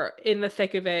are in the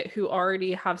thick of it, who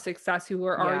already have success, who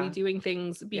are already doing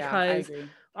things, because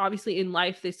obviously in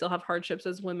life they still have hardships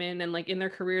as women, and like in their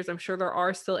careers I'm sure there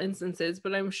are still instances,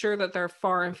 but I'm sure that they're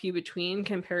far and few between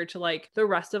compared to like the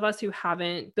rest of us who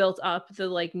haven't built up the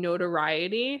like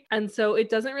notoriety. And so it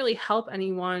doesn't really help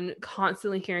anyone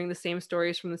constantly hearing the same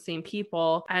stories from the same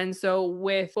people. And so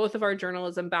with both of our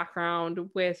journalism background,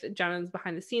 with Jenna's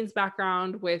behind the scenes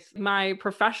background, with my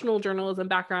professional journalism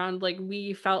background, like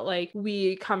we felt like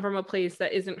we come from a place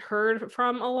that isn't heard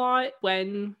from a lot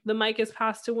when the mic is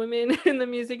passed to women in the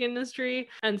music industry.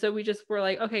 And so we just were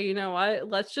like, okay, you know what?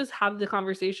 Let's just have the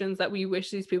conversations that we wish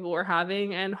these people were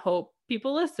having and hope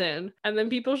people listen. And then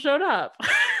people showed up.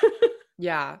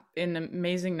 Yeah, in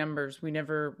amazing numbers. We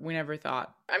never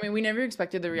thought. I mean, we never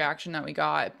expected the reaction that we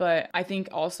got, but I think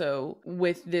also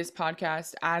with this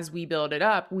podcast, as we build it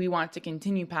up, we want to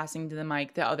continue passing to the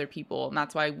mic to other people. And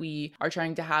that's why we are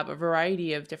trying to have a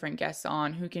variety of different guests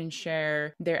on who can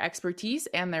share their expertise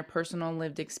and their personal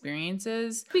lived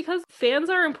experiences. Because fans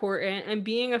are important, and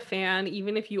being a fan,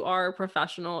 even if you are a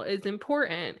professional, is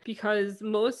important, because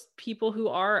most people who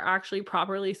are actually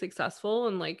properly successful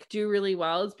and like do really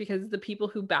well is because the people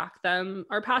who back back them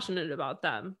are passionate about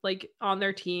them, like on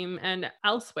their team and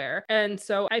elsewhere. And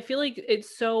so I feel like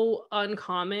it's so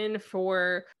uncommon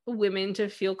for women to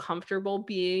feel comfortable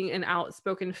being an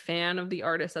outspoken fan of the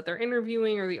artist that they're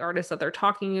interviewing or the artist that they're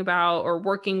talking about or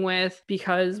working with,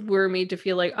 because we're made to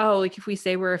feel like, oh, like if we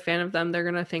say we're a fan of them, they're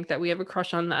going to think that we have a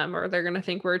crush on them, or they're going to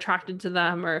think we're attracted to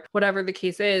them, or whatever the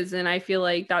case is. And I feel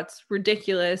like that's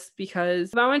ridiculous, because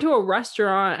if I went to a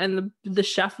restaurant and the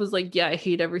chef was like, yeah, I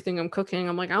hate everything I'm cooking,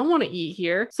 I'm like, I don't want to eat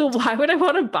here. So why would I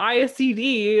want to buy a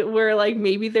CD where like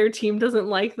maybe their team doesn't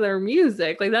like their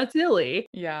music? Like, that's silly.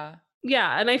 Yeah.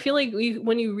 Yeah. And I feel like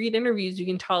when you read interviews, you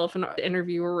can tell if an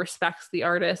interviewer respects the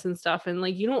artist and stuff. And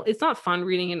like, it's not fun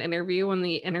reading an interview when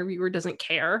the interviewer doesn't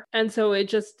care. And so it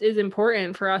just is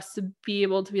important for us to be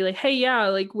able to be like, hey, yeah,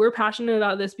 like we're passionate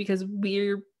about this because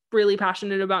we're really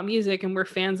passionate about music and we're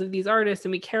fans of these artists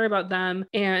and we care about them,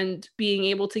 and being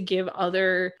able to give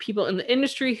other people in the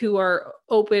industry who are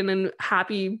open and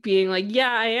happy being like,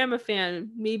 yeah, I am a fan,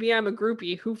 maybe I'm a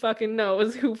groupie, who fucking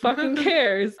knows, who fucking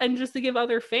cares, and just to give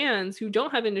other fans who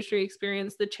don't have industry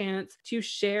experience the chance to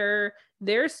share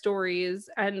their stories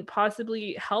and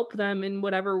possibly help them in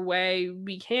whatever way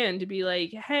we can, to be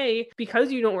like, hey,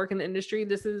 because you don't work in the industry,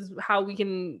 this is how we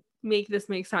can make this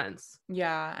make sense.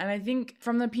 Yeah. And I think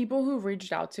from the people who've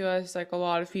reached out to us, like a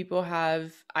lot of people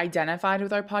have identified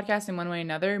with our podcast in one way or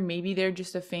another. Maybe they're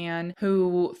just a fan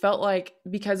who felt like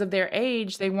because of their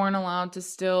age, they weren't allowed to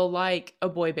still like a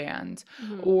boy band,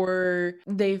 or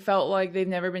they felt like they've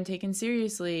never been taken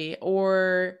seriously,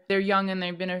 or they're young and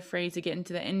they've been afraid to get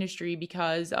into the industry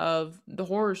because of the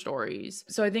horror stories.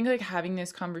 So I think like having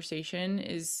this conversation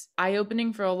is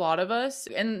eye-opening for a lot of us.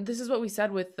 And this is what we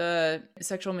said with the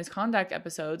sexual misconduct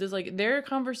episodes, is like there are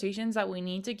conversations that we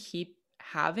need to keep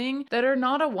having that are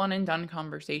not a one and done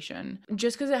conversation.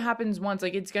 Just because it happens once,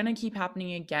 like it's gonna keep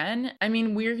happening again. I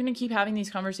mean, we're gonna keep having these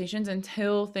conversations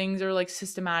until things are like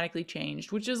systematically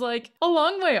changed, which is like a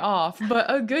long way off, but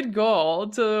a good goal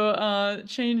to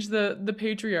change the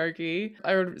patriarchy.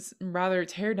 I would rather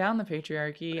tear down the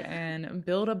patriarchy and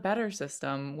build a better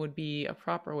system would be a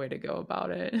proper way to go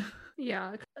about it.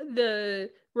 Yeah, the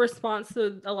response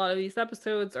to a lot of these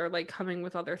episodes are like coming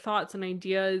with other thoughts and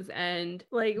ideas, and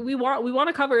like we want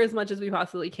to cover as much as we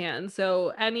possibly can.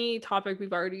 So any topic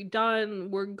we've already done,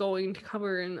 we're going to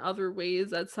cover in other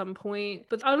ways at some point.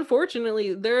 But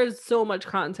unfortunately, there is so much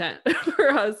content for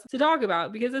us to talk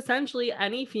about, because essentially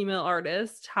any female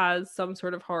artist has some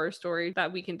sort of horror story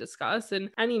that we can discuss, and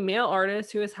any male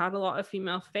artist who has had a lot of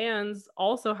female fans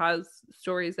also has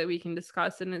stories that we can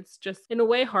discuss. And it's just in a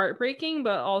way heartbreaking,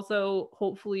 but also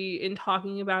hopefully in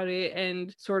talking about it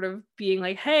and sort of being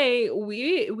like, hey,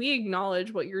 we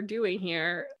acknowledge what you're doing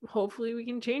here, hopefully we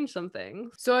can change something.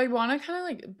 So I want to kind of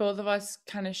like both of us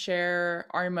kind of share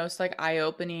our most like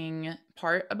eye-opening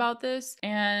part about this.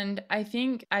 And I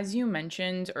think, as you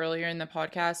mentioned earlier in the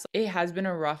podcast, it has been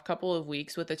a rough couple of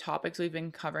weeks with the topics we've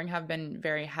been covering have been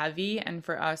very heavy. And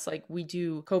for us, like we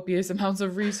do copious amounts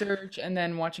of research, and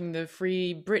then watching the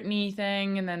Free Britney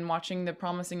thing, and then watching The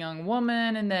Promising Young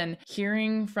Woman, and then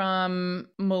hearing from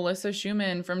Melissa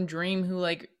Schumann from Dream, who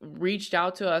like reached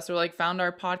out to us or like found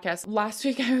our podcast last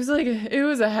week. I was like, it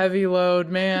was a heavy load,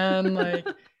 man. Like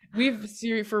we've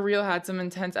for real had some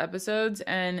intense episodes,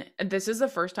 and this is the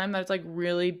first time that it's like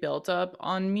really built up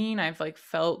on me, and I've like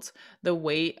felt the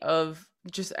weight of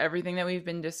just everything that we've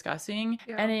been discussing.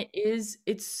 Yeah. And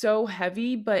it's so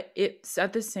heavy, but it's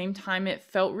at the same time, it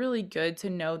felt really good to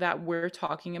know that we're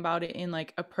talking about it in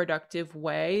like a productive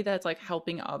way that's like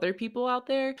helping other people out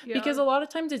there. Yeah. Because a lot of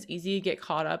times it's easy to get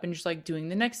caught up in just like doing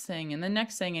the next thing and the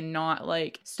next thing, and not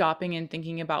like stopping and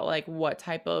thinking about like what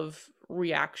type of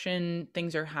reaction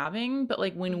things are having. But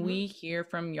like when we hear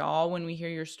from y'all, when we hear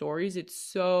your stories, it's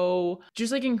so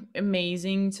just like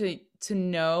amazing to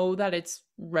know that it's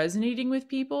resonating with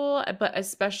people. But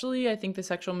especially I think the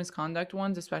sexual misconduct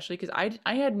ones, especially because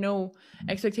I had no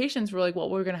expectations for like what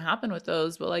were gonna happen with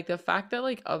those, but like the fact that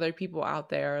like other people out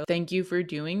there, thank you for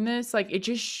doing this, like it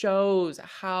just shows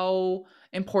how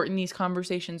important these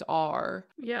conversations are.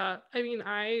 Yeah, I mean,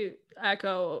 I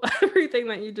echo everything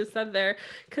that you just said there,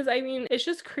 because I mean, it's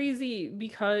just crazy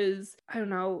because I don't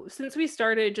know, since we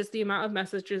started, just the amount of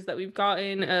messages that we've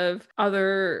gotten of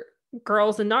other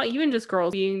girls, and not even just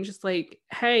girls, being just like,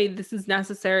 hey, this is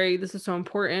necessary, this is so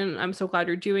important, I'm so glad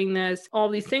you're doing this, all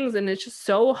these things. And it's just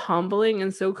so humbling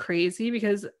and so crazy,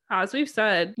 because as we've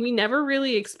said, we never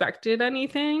really expected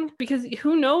anything, because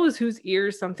who knows whose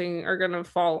ears something are going to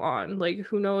fall on? Like,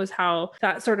 who knows how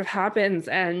that sort of happens?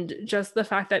 And just the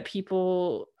fact that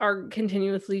people are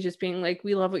continuously just being like,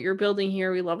 we love what you're building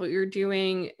here, we love what you're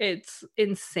doing, it's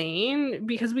insane,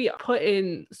 because we put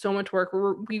in so much work,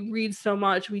 we read so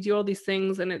much, we do all these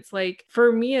things. And it's like,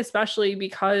 for me especially,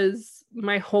 because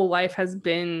my whole life has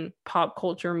been pop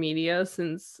culture media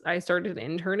since I started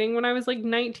interning when I was like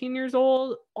 19 years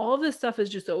old. All of this stuff has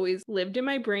just always lived in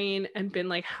my brain and been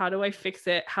like, how do I fix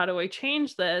it? How do I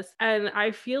change this? And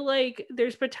I feel like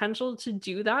there's potential to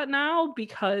do that now,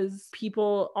 because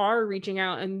people are reaching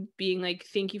out and being like,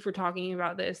 thank you for talking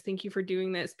about this. Thank you for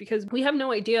doing this. Because we have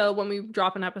no idea when we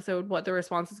drop an episode what the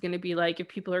response is going to be like. If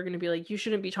people are going to be like, you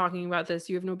shouldn't be talking about this,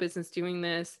 you have no business doing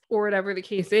this, or whatever the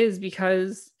case is,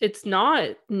 because it's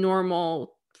not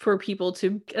normal for people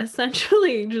to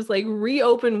essentially just like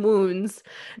reopen wounds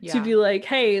to be like,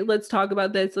 hey, let's talk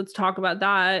about this, let's talk about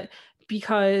that,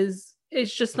 because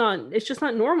it's just not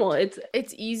normal.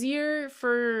 It's easier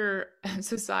for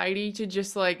society to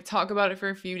just like talk about it for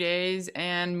a few days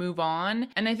and move on.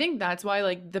 And I think that's why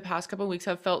like the past couple of weeks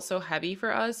have felt so heavy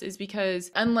for us, is because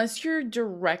unless you're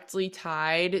directly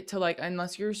tied to like,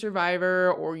 unless you're a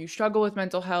survivor or you struggle with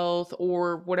mental health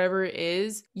or whatever it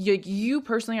is, you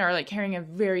personally are like carrying a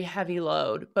very heavy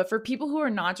load. But for people who are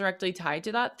not directly tied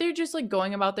to that, they're just like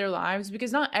going about their lives,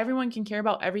 because not everyone can care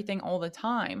about everything all the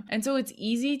time. And so it's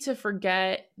easy to forget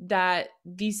that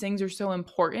these things are so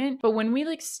important. But when we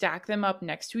like stack them up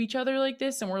next to each other like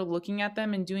this, and we're looking at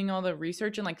them and doing all the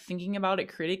research and like thinking about it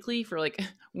critically for like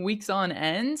weeks on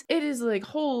end, it is like,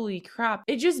 holy crap.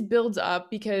 It just builds up,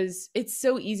 because it's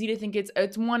so easy to think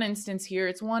it's one instance here,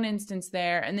 it's one instance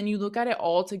there. And then you look at it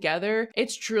all together,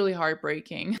 it's truly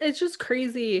heartbreaking. It's just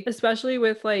crazy, especially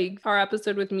with like our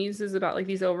episode with Muses about like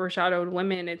these overshadowed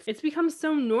women. It's become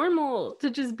so normal to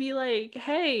just be like,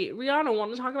 hey, Rihanna,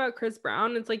 want to talk about Chris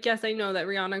Brown? It's like, yes, I know that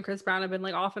Rihanna and Chris Brown have been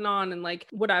like off and on and like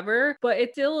whatever, but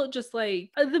it's still just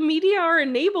like the media are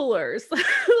enablers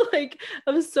like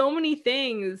of so many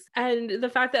things. And the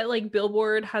fact that like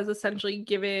Billboard has essentially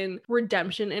given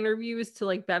redemption interviews to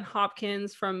like Ben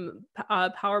Hopkins from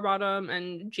Power Bottom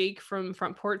and Jake from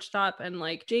Front Porch Stop, and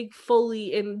like Jake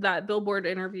fully in that Billboard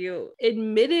interview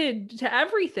admitted to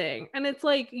everything. And it's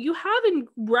like, you have in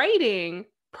writing,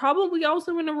 probably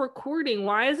also in a recording,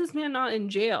 why is this man not in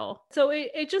jail? So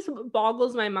it just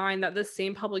boggles my mind that the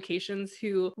same publications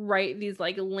who write these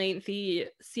like lengthy,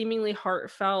 seemingly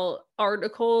heartfelt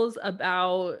articles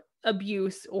about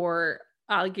abuse or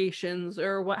allegations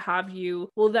or what have you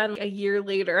will then a year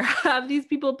later have these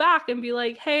people back and be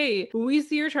like, hey, we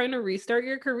see you're trying to restart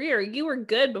your career, you were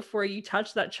good before you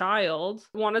touched that child,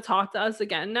 want to talk to us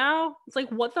again now? It's like,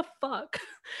 what the fuck?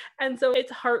 And so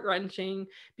it's heart-wrenching,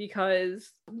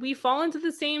 because we fall into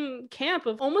the same camp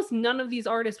of almost none of these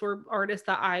artists were artists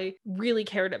that I really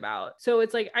cared about. So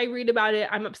it's like, I read about it,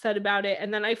 I'm upset about it,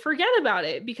 and then I forget about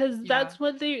it, because that's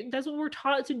what we're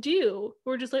taught to do.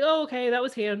 We're just like, oh, okay, that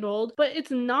was handled, but it's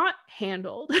not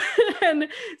handled. And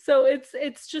so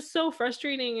it's just so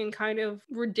frustrating and kind of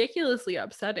ridiculously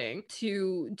upsetting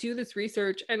to do this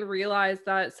research and realize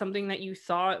that something that you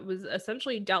thought was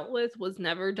essentially dealt with was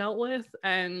never dealt with.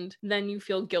 And then you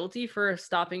feel guilty for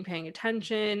stopping paying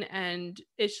attention. And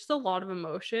it's just a lot of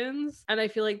emotions. And I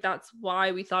feel like that's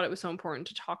why we thought it was so important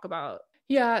to talk about.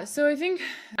 Yeah, so I think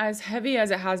as heavy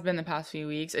as it has been the past few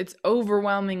weeks, it's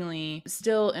overwhelmingly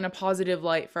still in a positive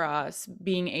light for us,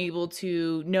 being able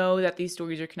to know that these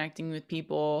stories are connecting with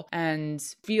people and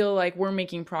feel like we're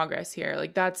making progress here.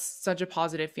 Like, that's such a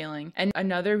positive feeling. And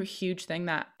another huge thing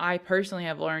that I personally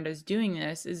have learned as doing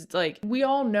this is like, we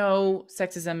all know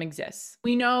sexism exists.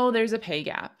 We know there's a pay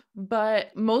gap.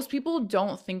 But most people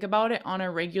don't think about it on a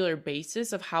regular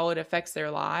basis of how it affects their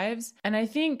lives. And I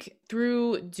think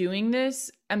through doing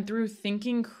this and through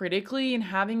thinking critically and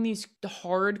having these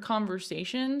hard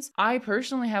conversations, I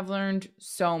personally have learned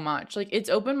so much. Like, it's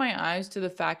opened my eyes to the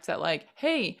fact that, like,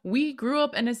 hey, we grew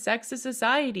up in a sexist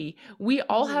society. We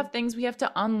all have things we have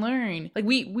to unlearn. Like,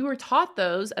 we were taught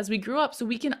those as we grew up, so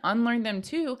we can unlearn them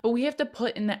too, but we have to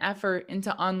put in the effort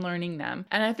into unlearning them.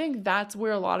 And I think that's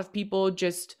where a lot of people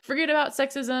just forget about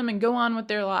sexism and go on with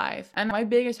their life. And my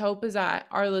biggest hope is that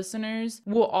our listeners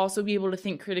will also be able to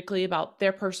think critically about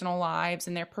their personal lives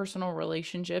and their personal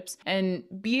relationships and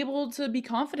be able to be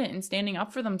confident in standing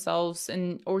up for themselves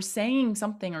and or saying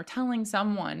something or telling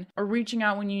someone or reaching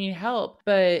out when you need help.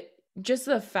 But just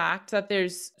the fact that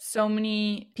there's so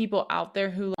many people out there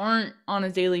who aren't on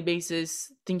a daily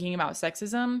basis thinking about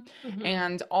sexism Mhm.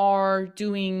 and are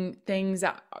doing things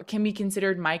that can be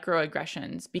considered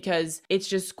microaggressions because it's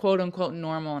just quote unquote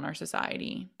normal in our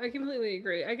society. I completely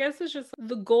agree. I guess it's just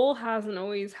the goal has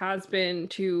been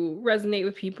to resonate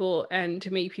with people and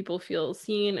to make people feel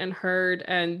seen and heard.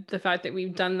 And the fact that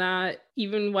we've done that,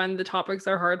 even when the topics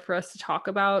are hard for us to talk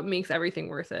about, makes everything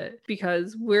worth it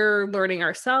because we're learning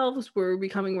ourselves, we're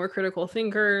becoming more critical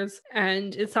thinkers.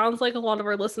 And it sounds like a lot of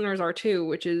our listeners are too,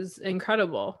 which is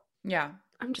incredible. Yeah.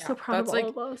 I'm just Yeah, so proud that's,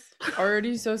 of all of us.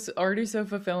 already so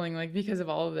fulfilling, like because of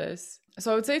all of this.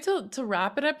 So I would say to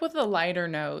wrap it up with a lighter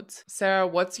note, Sarah,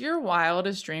 what's your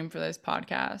wildest dream for this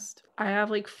podcast? I have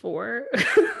like 4.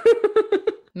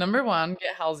 Number 1,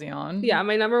 get Halsey on. Yeah,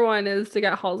 my number 1 is to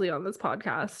get Halsey on this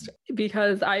podcast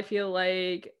because I feel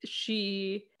like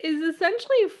she is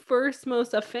essentially first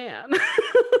most a fan.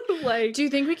 Like, do you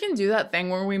think we can do that thing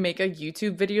where we make a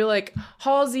YouTube video like,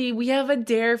 Halsey, we have a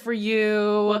dare for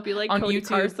you? would be like on Cody YouTube.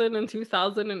 Carson in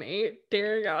 2008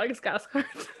 daring Alex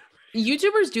Gaskarth.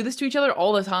 YouTubers do this to each other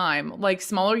all the time. Like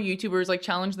smaller YouTubers like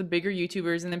challenge the bigger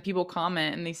YouTubers and then people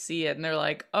comment and they see it and they're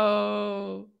like,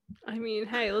 oh. I mean,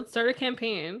 hey, let's start a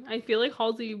campaign. I feel like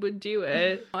Halsey would do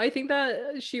it. I think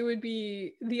that she would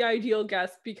be the ideal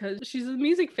guest because she's a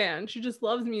music fan. She just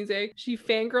loves music. She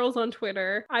fangirls on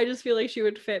Twitter. I just feel like she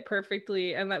would fit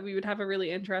perfectly and that we would have a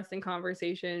really interesting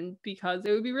conversation because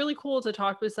it would be really cool to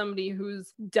talk with somebody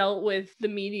who's dealt with the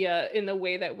media in the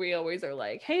way that we always are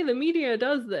like, hey, the media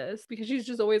does this, because she's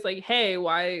just always like, hey,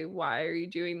 why are you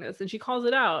doing this? And she calls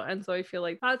it out. And so I feel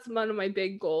like that's one of my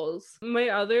big goals. My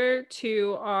other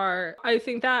 2 are, I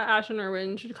think that Ashton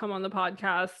Irwin should come on the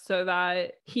podcast so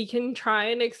that he can try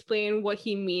and explain what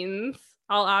he means.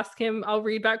 I'll ask him, I'll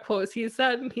read back quotes he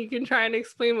said, and he can try and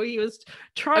explain what he was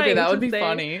trying Okay, that would to be say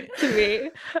funny to me.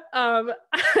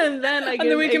 And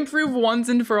then we can prove once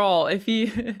and for all if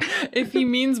he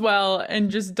means well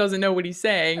and just doesn't know what he's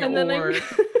saying, and or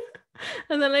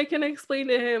and then I can explain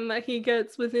to him that he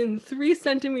gets within 3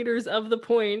 centimeters of the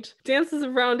point, dances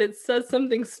around it, says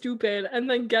something stupid, and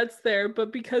then gets there.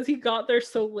 But because he got there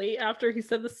so late after he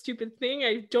said the stupid thing,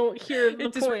 I don't hear the point.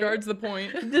 It disregards the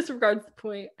point. It disregards the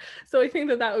point. So I think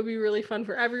that would be really fun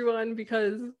for everyone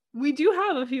because we do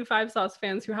have a few Five Sauce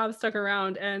fans who have stuck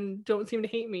around and don't seem to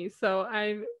hate me. So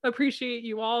I appreciate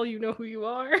you all. You know who you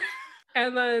are.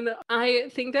 And then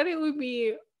I think that it would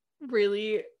be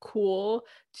really cool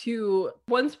to,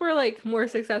 once we're like more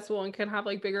successful and can have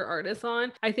like bigger artists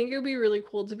on, I think it would be really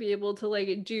cool to be able to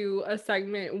like do a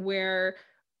segment where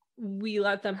we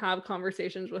let them have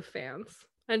conversations with fans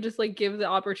and just like give the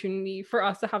opportunity for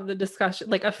us to have the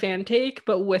discussion, like a fan take,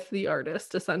 but with the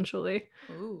artist essentially.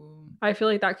 Ooh. I feel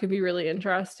like that could be really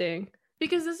interesting.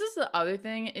 Because this is the other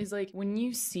thing is like when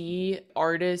you see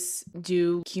artists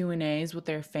do Q&As with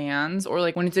their fans, or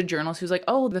like when it's a journalist who's like,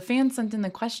 oh, the fans sent in the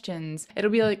questions,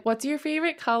 it'll be like, what's your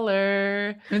favorite color?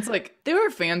 And it's like, there are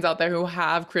fans out there who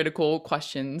have critical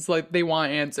questions like they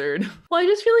want answered. Well, I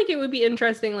just feel like it would be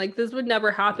interesting. Like this would never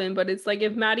happen, but it's like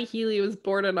if Maddie Healy was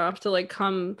bored enough to like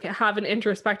come have an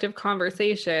introspective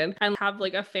conversation and have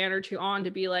like a fan or two on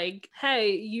to be like,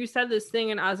 hey, you said this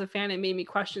thing and as a fan, it made me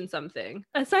question something.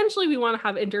 Essentially, we want to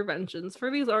have interventions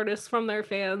for these artists from their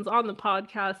fans on the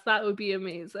podcast. That would be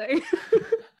amazing.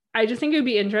 I just think it would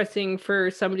be interesting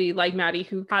for somebody like Maddie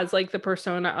who has like the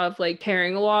persona of like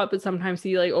caring a lot, but sometimes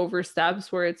he like oversteps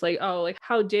where it's like, oh, like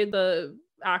how did the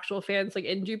actual fans like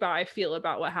in Dubai feel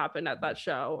about what happened at that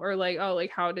show? Or like, oh,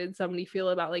 like how did somebody feel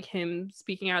about like him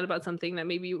speaking out about something that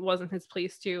maybe wasn't his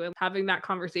place to, and having that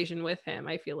conversation with him.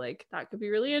 I feel like that could be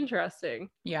really interesting.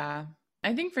 Yeah.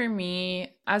 I think for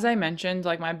me, as I mentioned,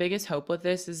 like my biggest hope with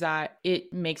this is that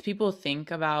it makes people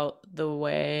think about the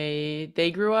way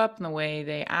they grew up and the way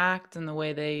they act and the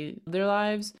way they live their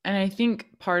lives. And I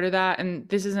think part of that, and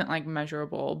this isn't like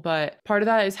measurable, but part of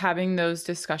that is having those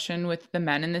discussion with the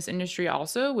men in this industry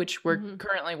also, which we're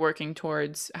currently working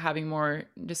towards having more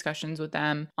discussions with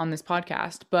them on this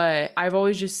podcast. But I've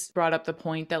always just brought up the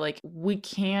point that like we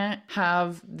can't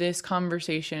have this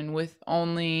conversation with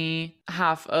only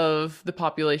half of the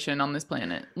population on this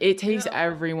planet. It takes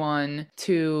everyone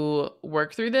to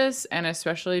work through this, and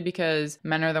especially because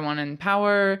men are the one in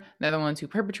power, they're the ones who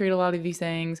perpetrate a lot of these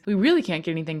things. We really can't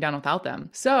get anything done without them.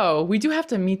 So we do have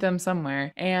to meet them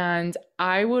somewhere. And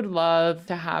I would love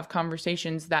to have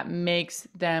conversations that makes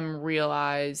them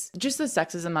realize just the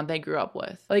sexism that they grew up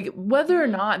with. Like whether or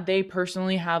not they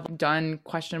personally have done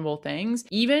questionable things,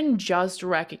 even just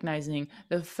recognizing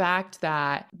the fact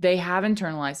that they have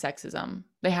internalized sexism.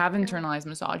 They have internalized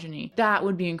misogyny. That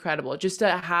would be incredible. Just to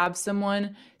have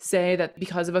someone say that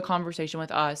because of a conversation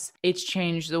with us, it's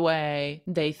changed the way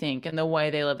they think and the way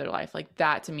they live their life. Like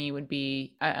that to me would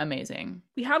be amazing.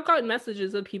 We have gotten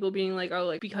messages of people being like, oh,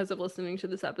 like because of listening to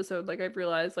this episode, like I've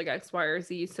realized like X, Y, or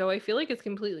Z. So I feel like it's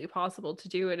completely possible to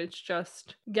do it. It's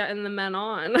just getting the men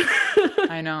on.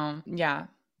 I know. Yeah.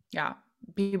 Yeah.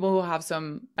 People who have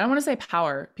some, I don't want to say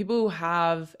power, people who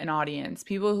have an audience,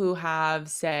 people who have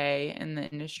say in the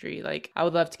industry. Like I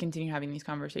would love to continue having these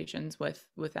conversations with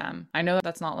them. I know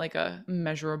that's not like a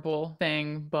measurable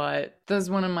thing, but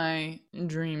that's one of my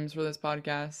dreams for this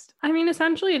podcast. I mean,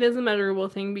 essentially it is a measurable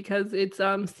thing because it's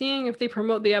seeing if they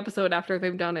promote the episode after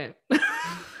they've done it.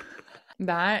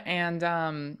 That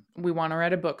and we want to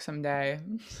write a book someday.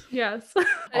 Yes.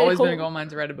 Always been a goal of mine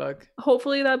to write a book.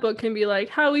 Hopefully that book can be like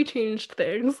how we changed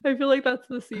things. I feel like that's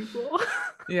the sequel.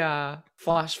 Yeah.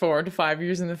 Flash forward to 5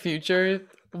 years in the future.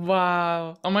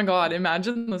 Wow. Oh my God.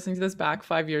 Imagine listening to this back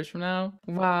 5 years from now.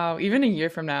 Wow. Even a year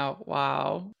from now.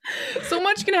 Wow. So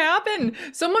much can happen.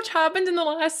 So much happened in the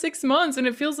last 6 months, and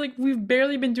it feels like we've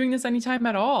barely been doing this anytime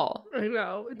at all. I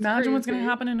know. Imagine what's going to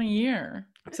happen in a year.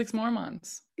 6 more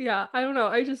months. Yeah, I don't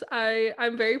know.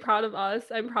 I'm very proud of us.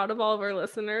 I'm proud of all of our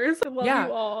listeners. I love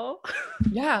you all.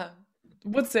 Yeah.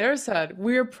 What Sarah said.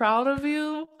 We're proud of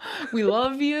you. We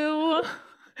love you.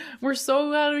 We're so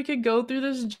glad we could go through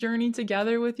this journey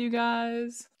together with you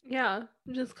guys. Yeah,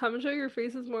 just come show your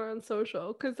faces more on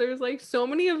social because there's like so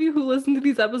many of you who listen to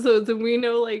these episodes and we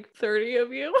know like 30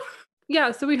 of you.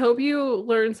 Yeah, so we hope you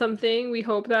learned something. We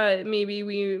hope that maybe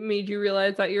we made you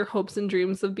realize that your hopes and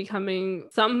dreams of becoming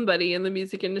somebody in the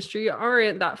music industry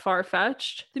aren't that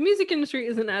far-fetched. The music industry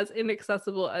isn't as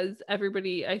inaccessible as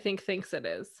everybody, I think, thinks it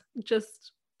is.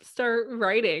 Just start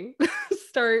writing,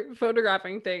 start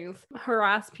photographing things,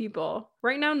 harass people.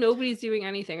 Right now, nobody's doing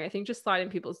anything. I think just slide in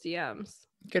people's DMs.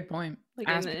 Good point. Like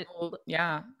ask people,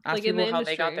 ask people how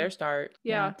they got their start.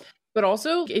 Yeah. But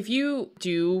also, if you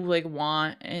do like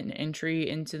want an entry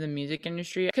into the music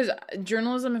industry, because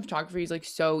journalism and photography is like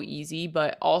so easy,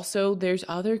 but also there's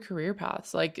other career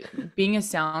paths. Like being a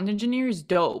sound engineer is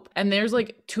dope. And there's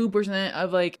like 2%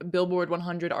 of like Billboard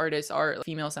 100 artists are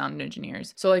female sound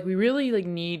engineers. So like we really like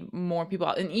need more people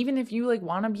out. And even if you like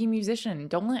want to be a musician,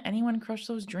 don't let anyone crush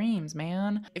those dreams,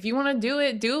 man. If you want to do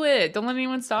it, do it. Don't let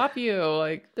anyone stop you.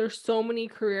 Like there's so many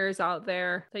careers out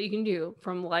there that you can do,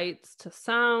 from lights to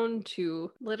sound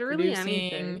to literally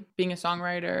anything. Being a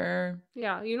songwriter.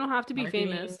 Yeah, you don't have to be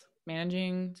famous.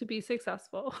 Managing to be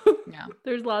successful. Yeah.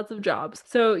 There's lots of jobs.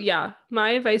 So yeah,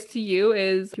 my advice to you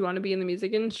is if you want to be in the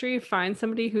music industry, find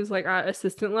somebody who's like at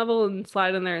assistant level and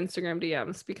slide on their Instagram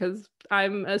DMs, because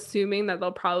I'm assuming that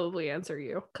they'll probably answer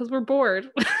you because we're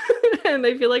bored. And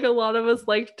I feel like a lot of us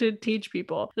like to teach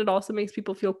people. It also makes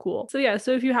people feel cool. So yeah,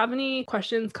 so if you have any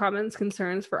questions, comments,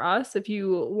 concerns for us, if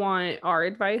you want our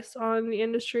advice on the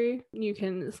industry, you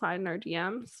can slide in our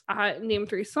DMs at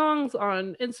Name3Songs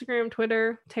on Instagram,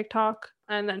 Twitter, TikTok.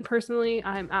 And then personally,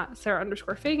 I'm at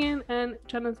Sarah_Fagan and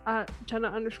Jenna's at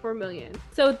Jenna_Million.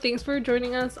 So thanks for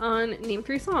joining us on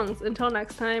Name3Songs. Until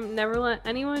next time, never let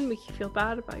anyone make you feel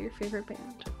bad about your favorite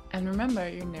band. And remember,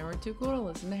 you're never too cool to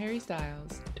listen to Harry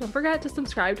Styles. Don't forget to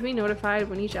subscribe to be notified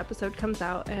when each episode comes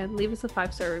out and leave us a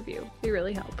 5-star review. They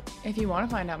really help. If you want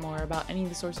to find out more about any of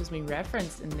the sources we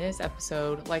referenced in this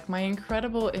episode, like my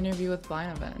incredible interview with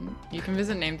Blinavan, you can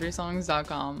visit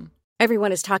name3songs.com.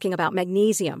 Everyone is talking about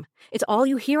magnesium. It's all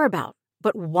you hear about.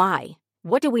 But why?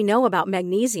 What do we know about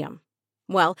magnesium?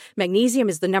 Well, magnesium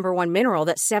is the #1 mineral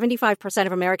that 75%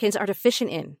 of Americans are deficient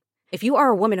in. If you are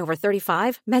a woman over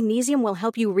 35, magnesium will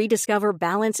help you rediscover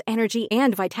balance, energy,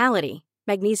 and vitality.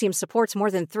 Magnesium supports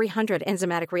more than 300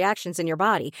 enzymatic reactions in your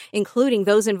body, including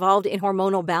those involved in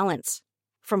hormonal balance.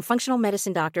 From functional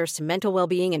medicine doctors to mental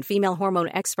well-being and female hormone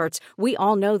experts, we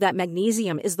all know that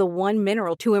magnesium is the one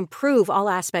mineral to improve all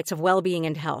aspects of well-being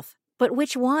and health. But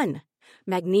which one?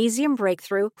 Magnesium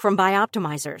Breakthrough from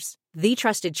Bioptimizers, the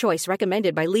trusted choice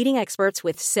recommended by leading experts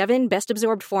with 7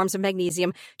 best-absorbed forms of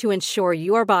magnesium to ensure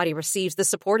your body receives the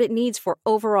support it needs for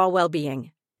overall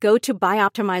well-being. Go to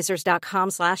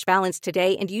bioptimizers.com/balance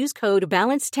today and use code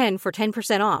BALANCE10 for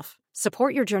 10% off.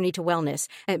 Support your journey to wellness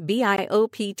at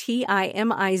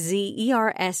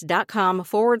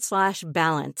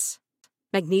bioptimizers.com/balance.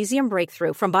 Magnesium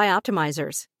Breakthrough from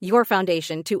Bioptimizers, your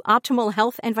foundation to optimal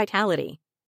health and vitality.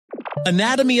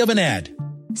 Anatomy of an ad.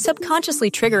 Subconsciously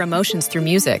trigger emotions through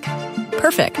music.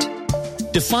 Perfect.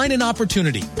 Define an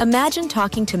opportunity. Imagine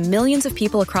talking to millions of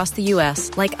people across the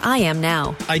U.S. like I am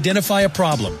now. Identify a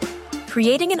problem.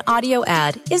 Creating an audio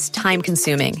ad is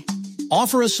time-consuming.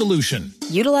 Offer a solution.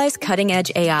 Utilize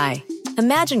cutting-edge AI.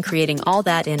 Imagine creating all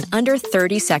that in under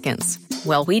 30 seconds.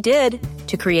 Well, we did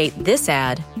to create this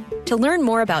ad. To learn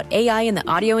more about AI in the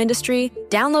audio industry,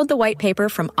 download the white paper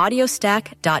from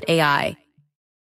audiostack.ai.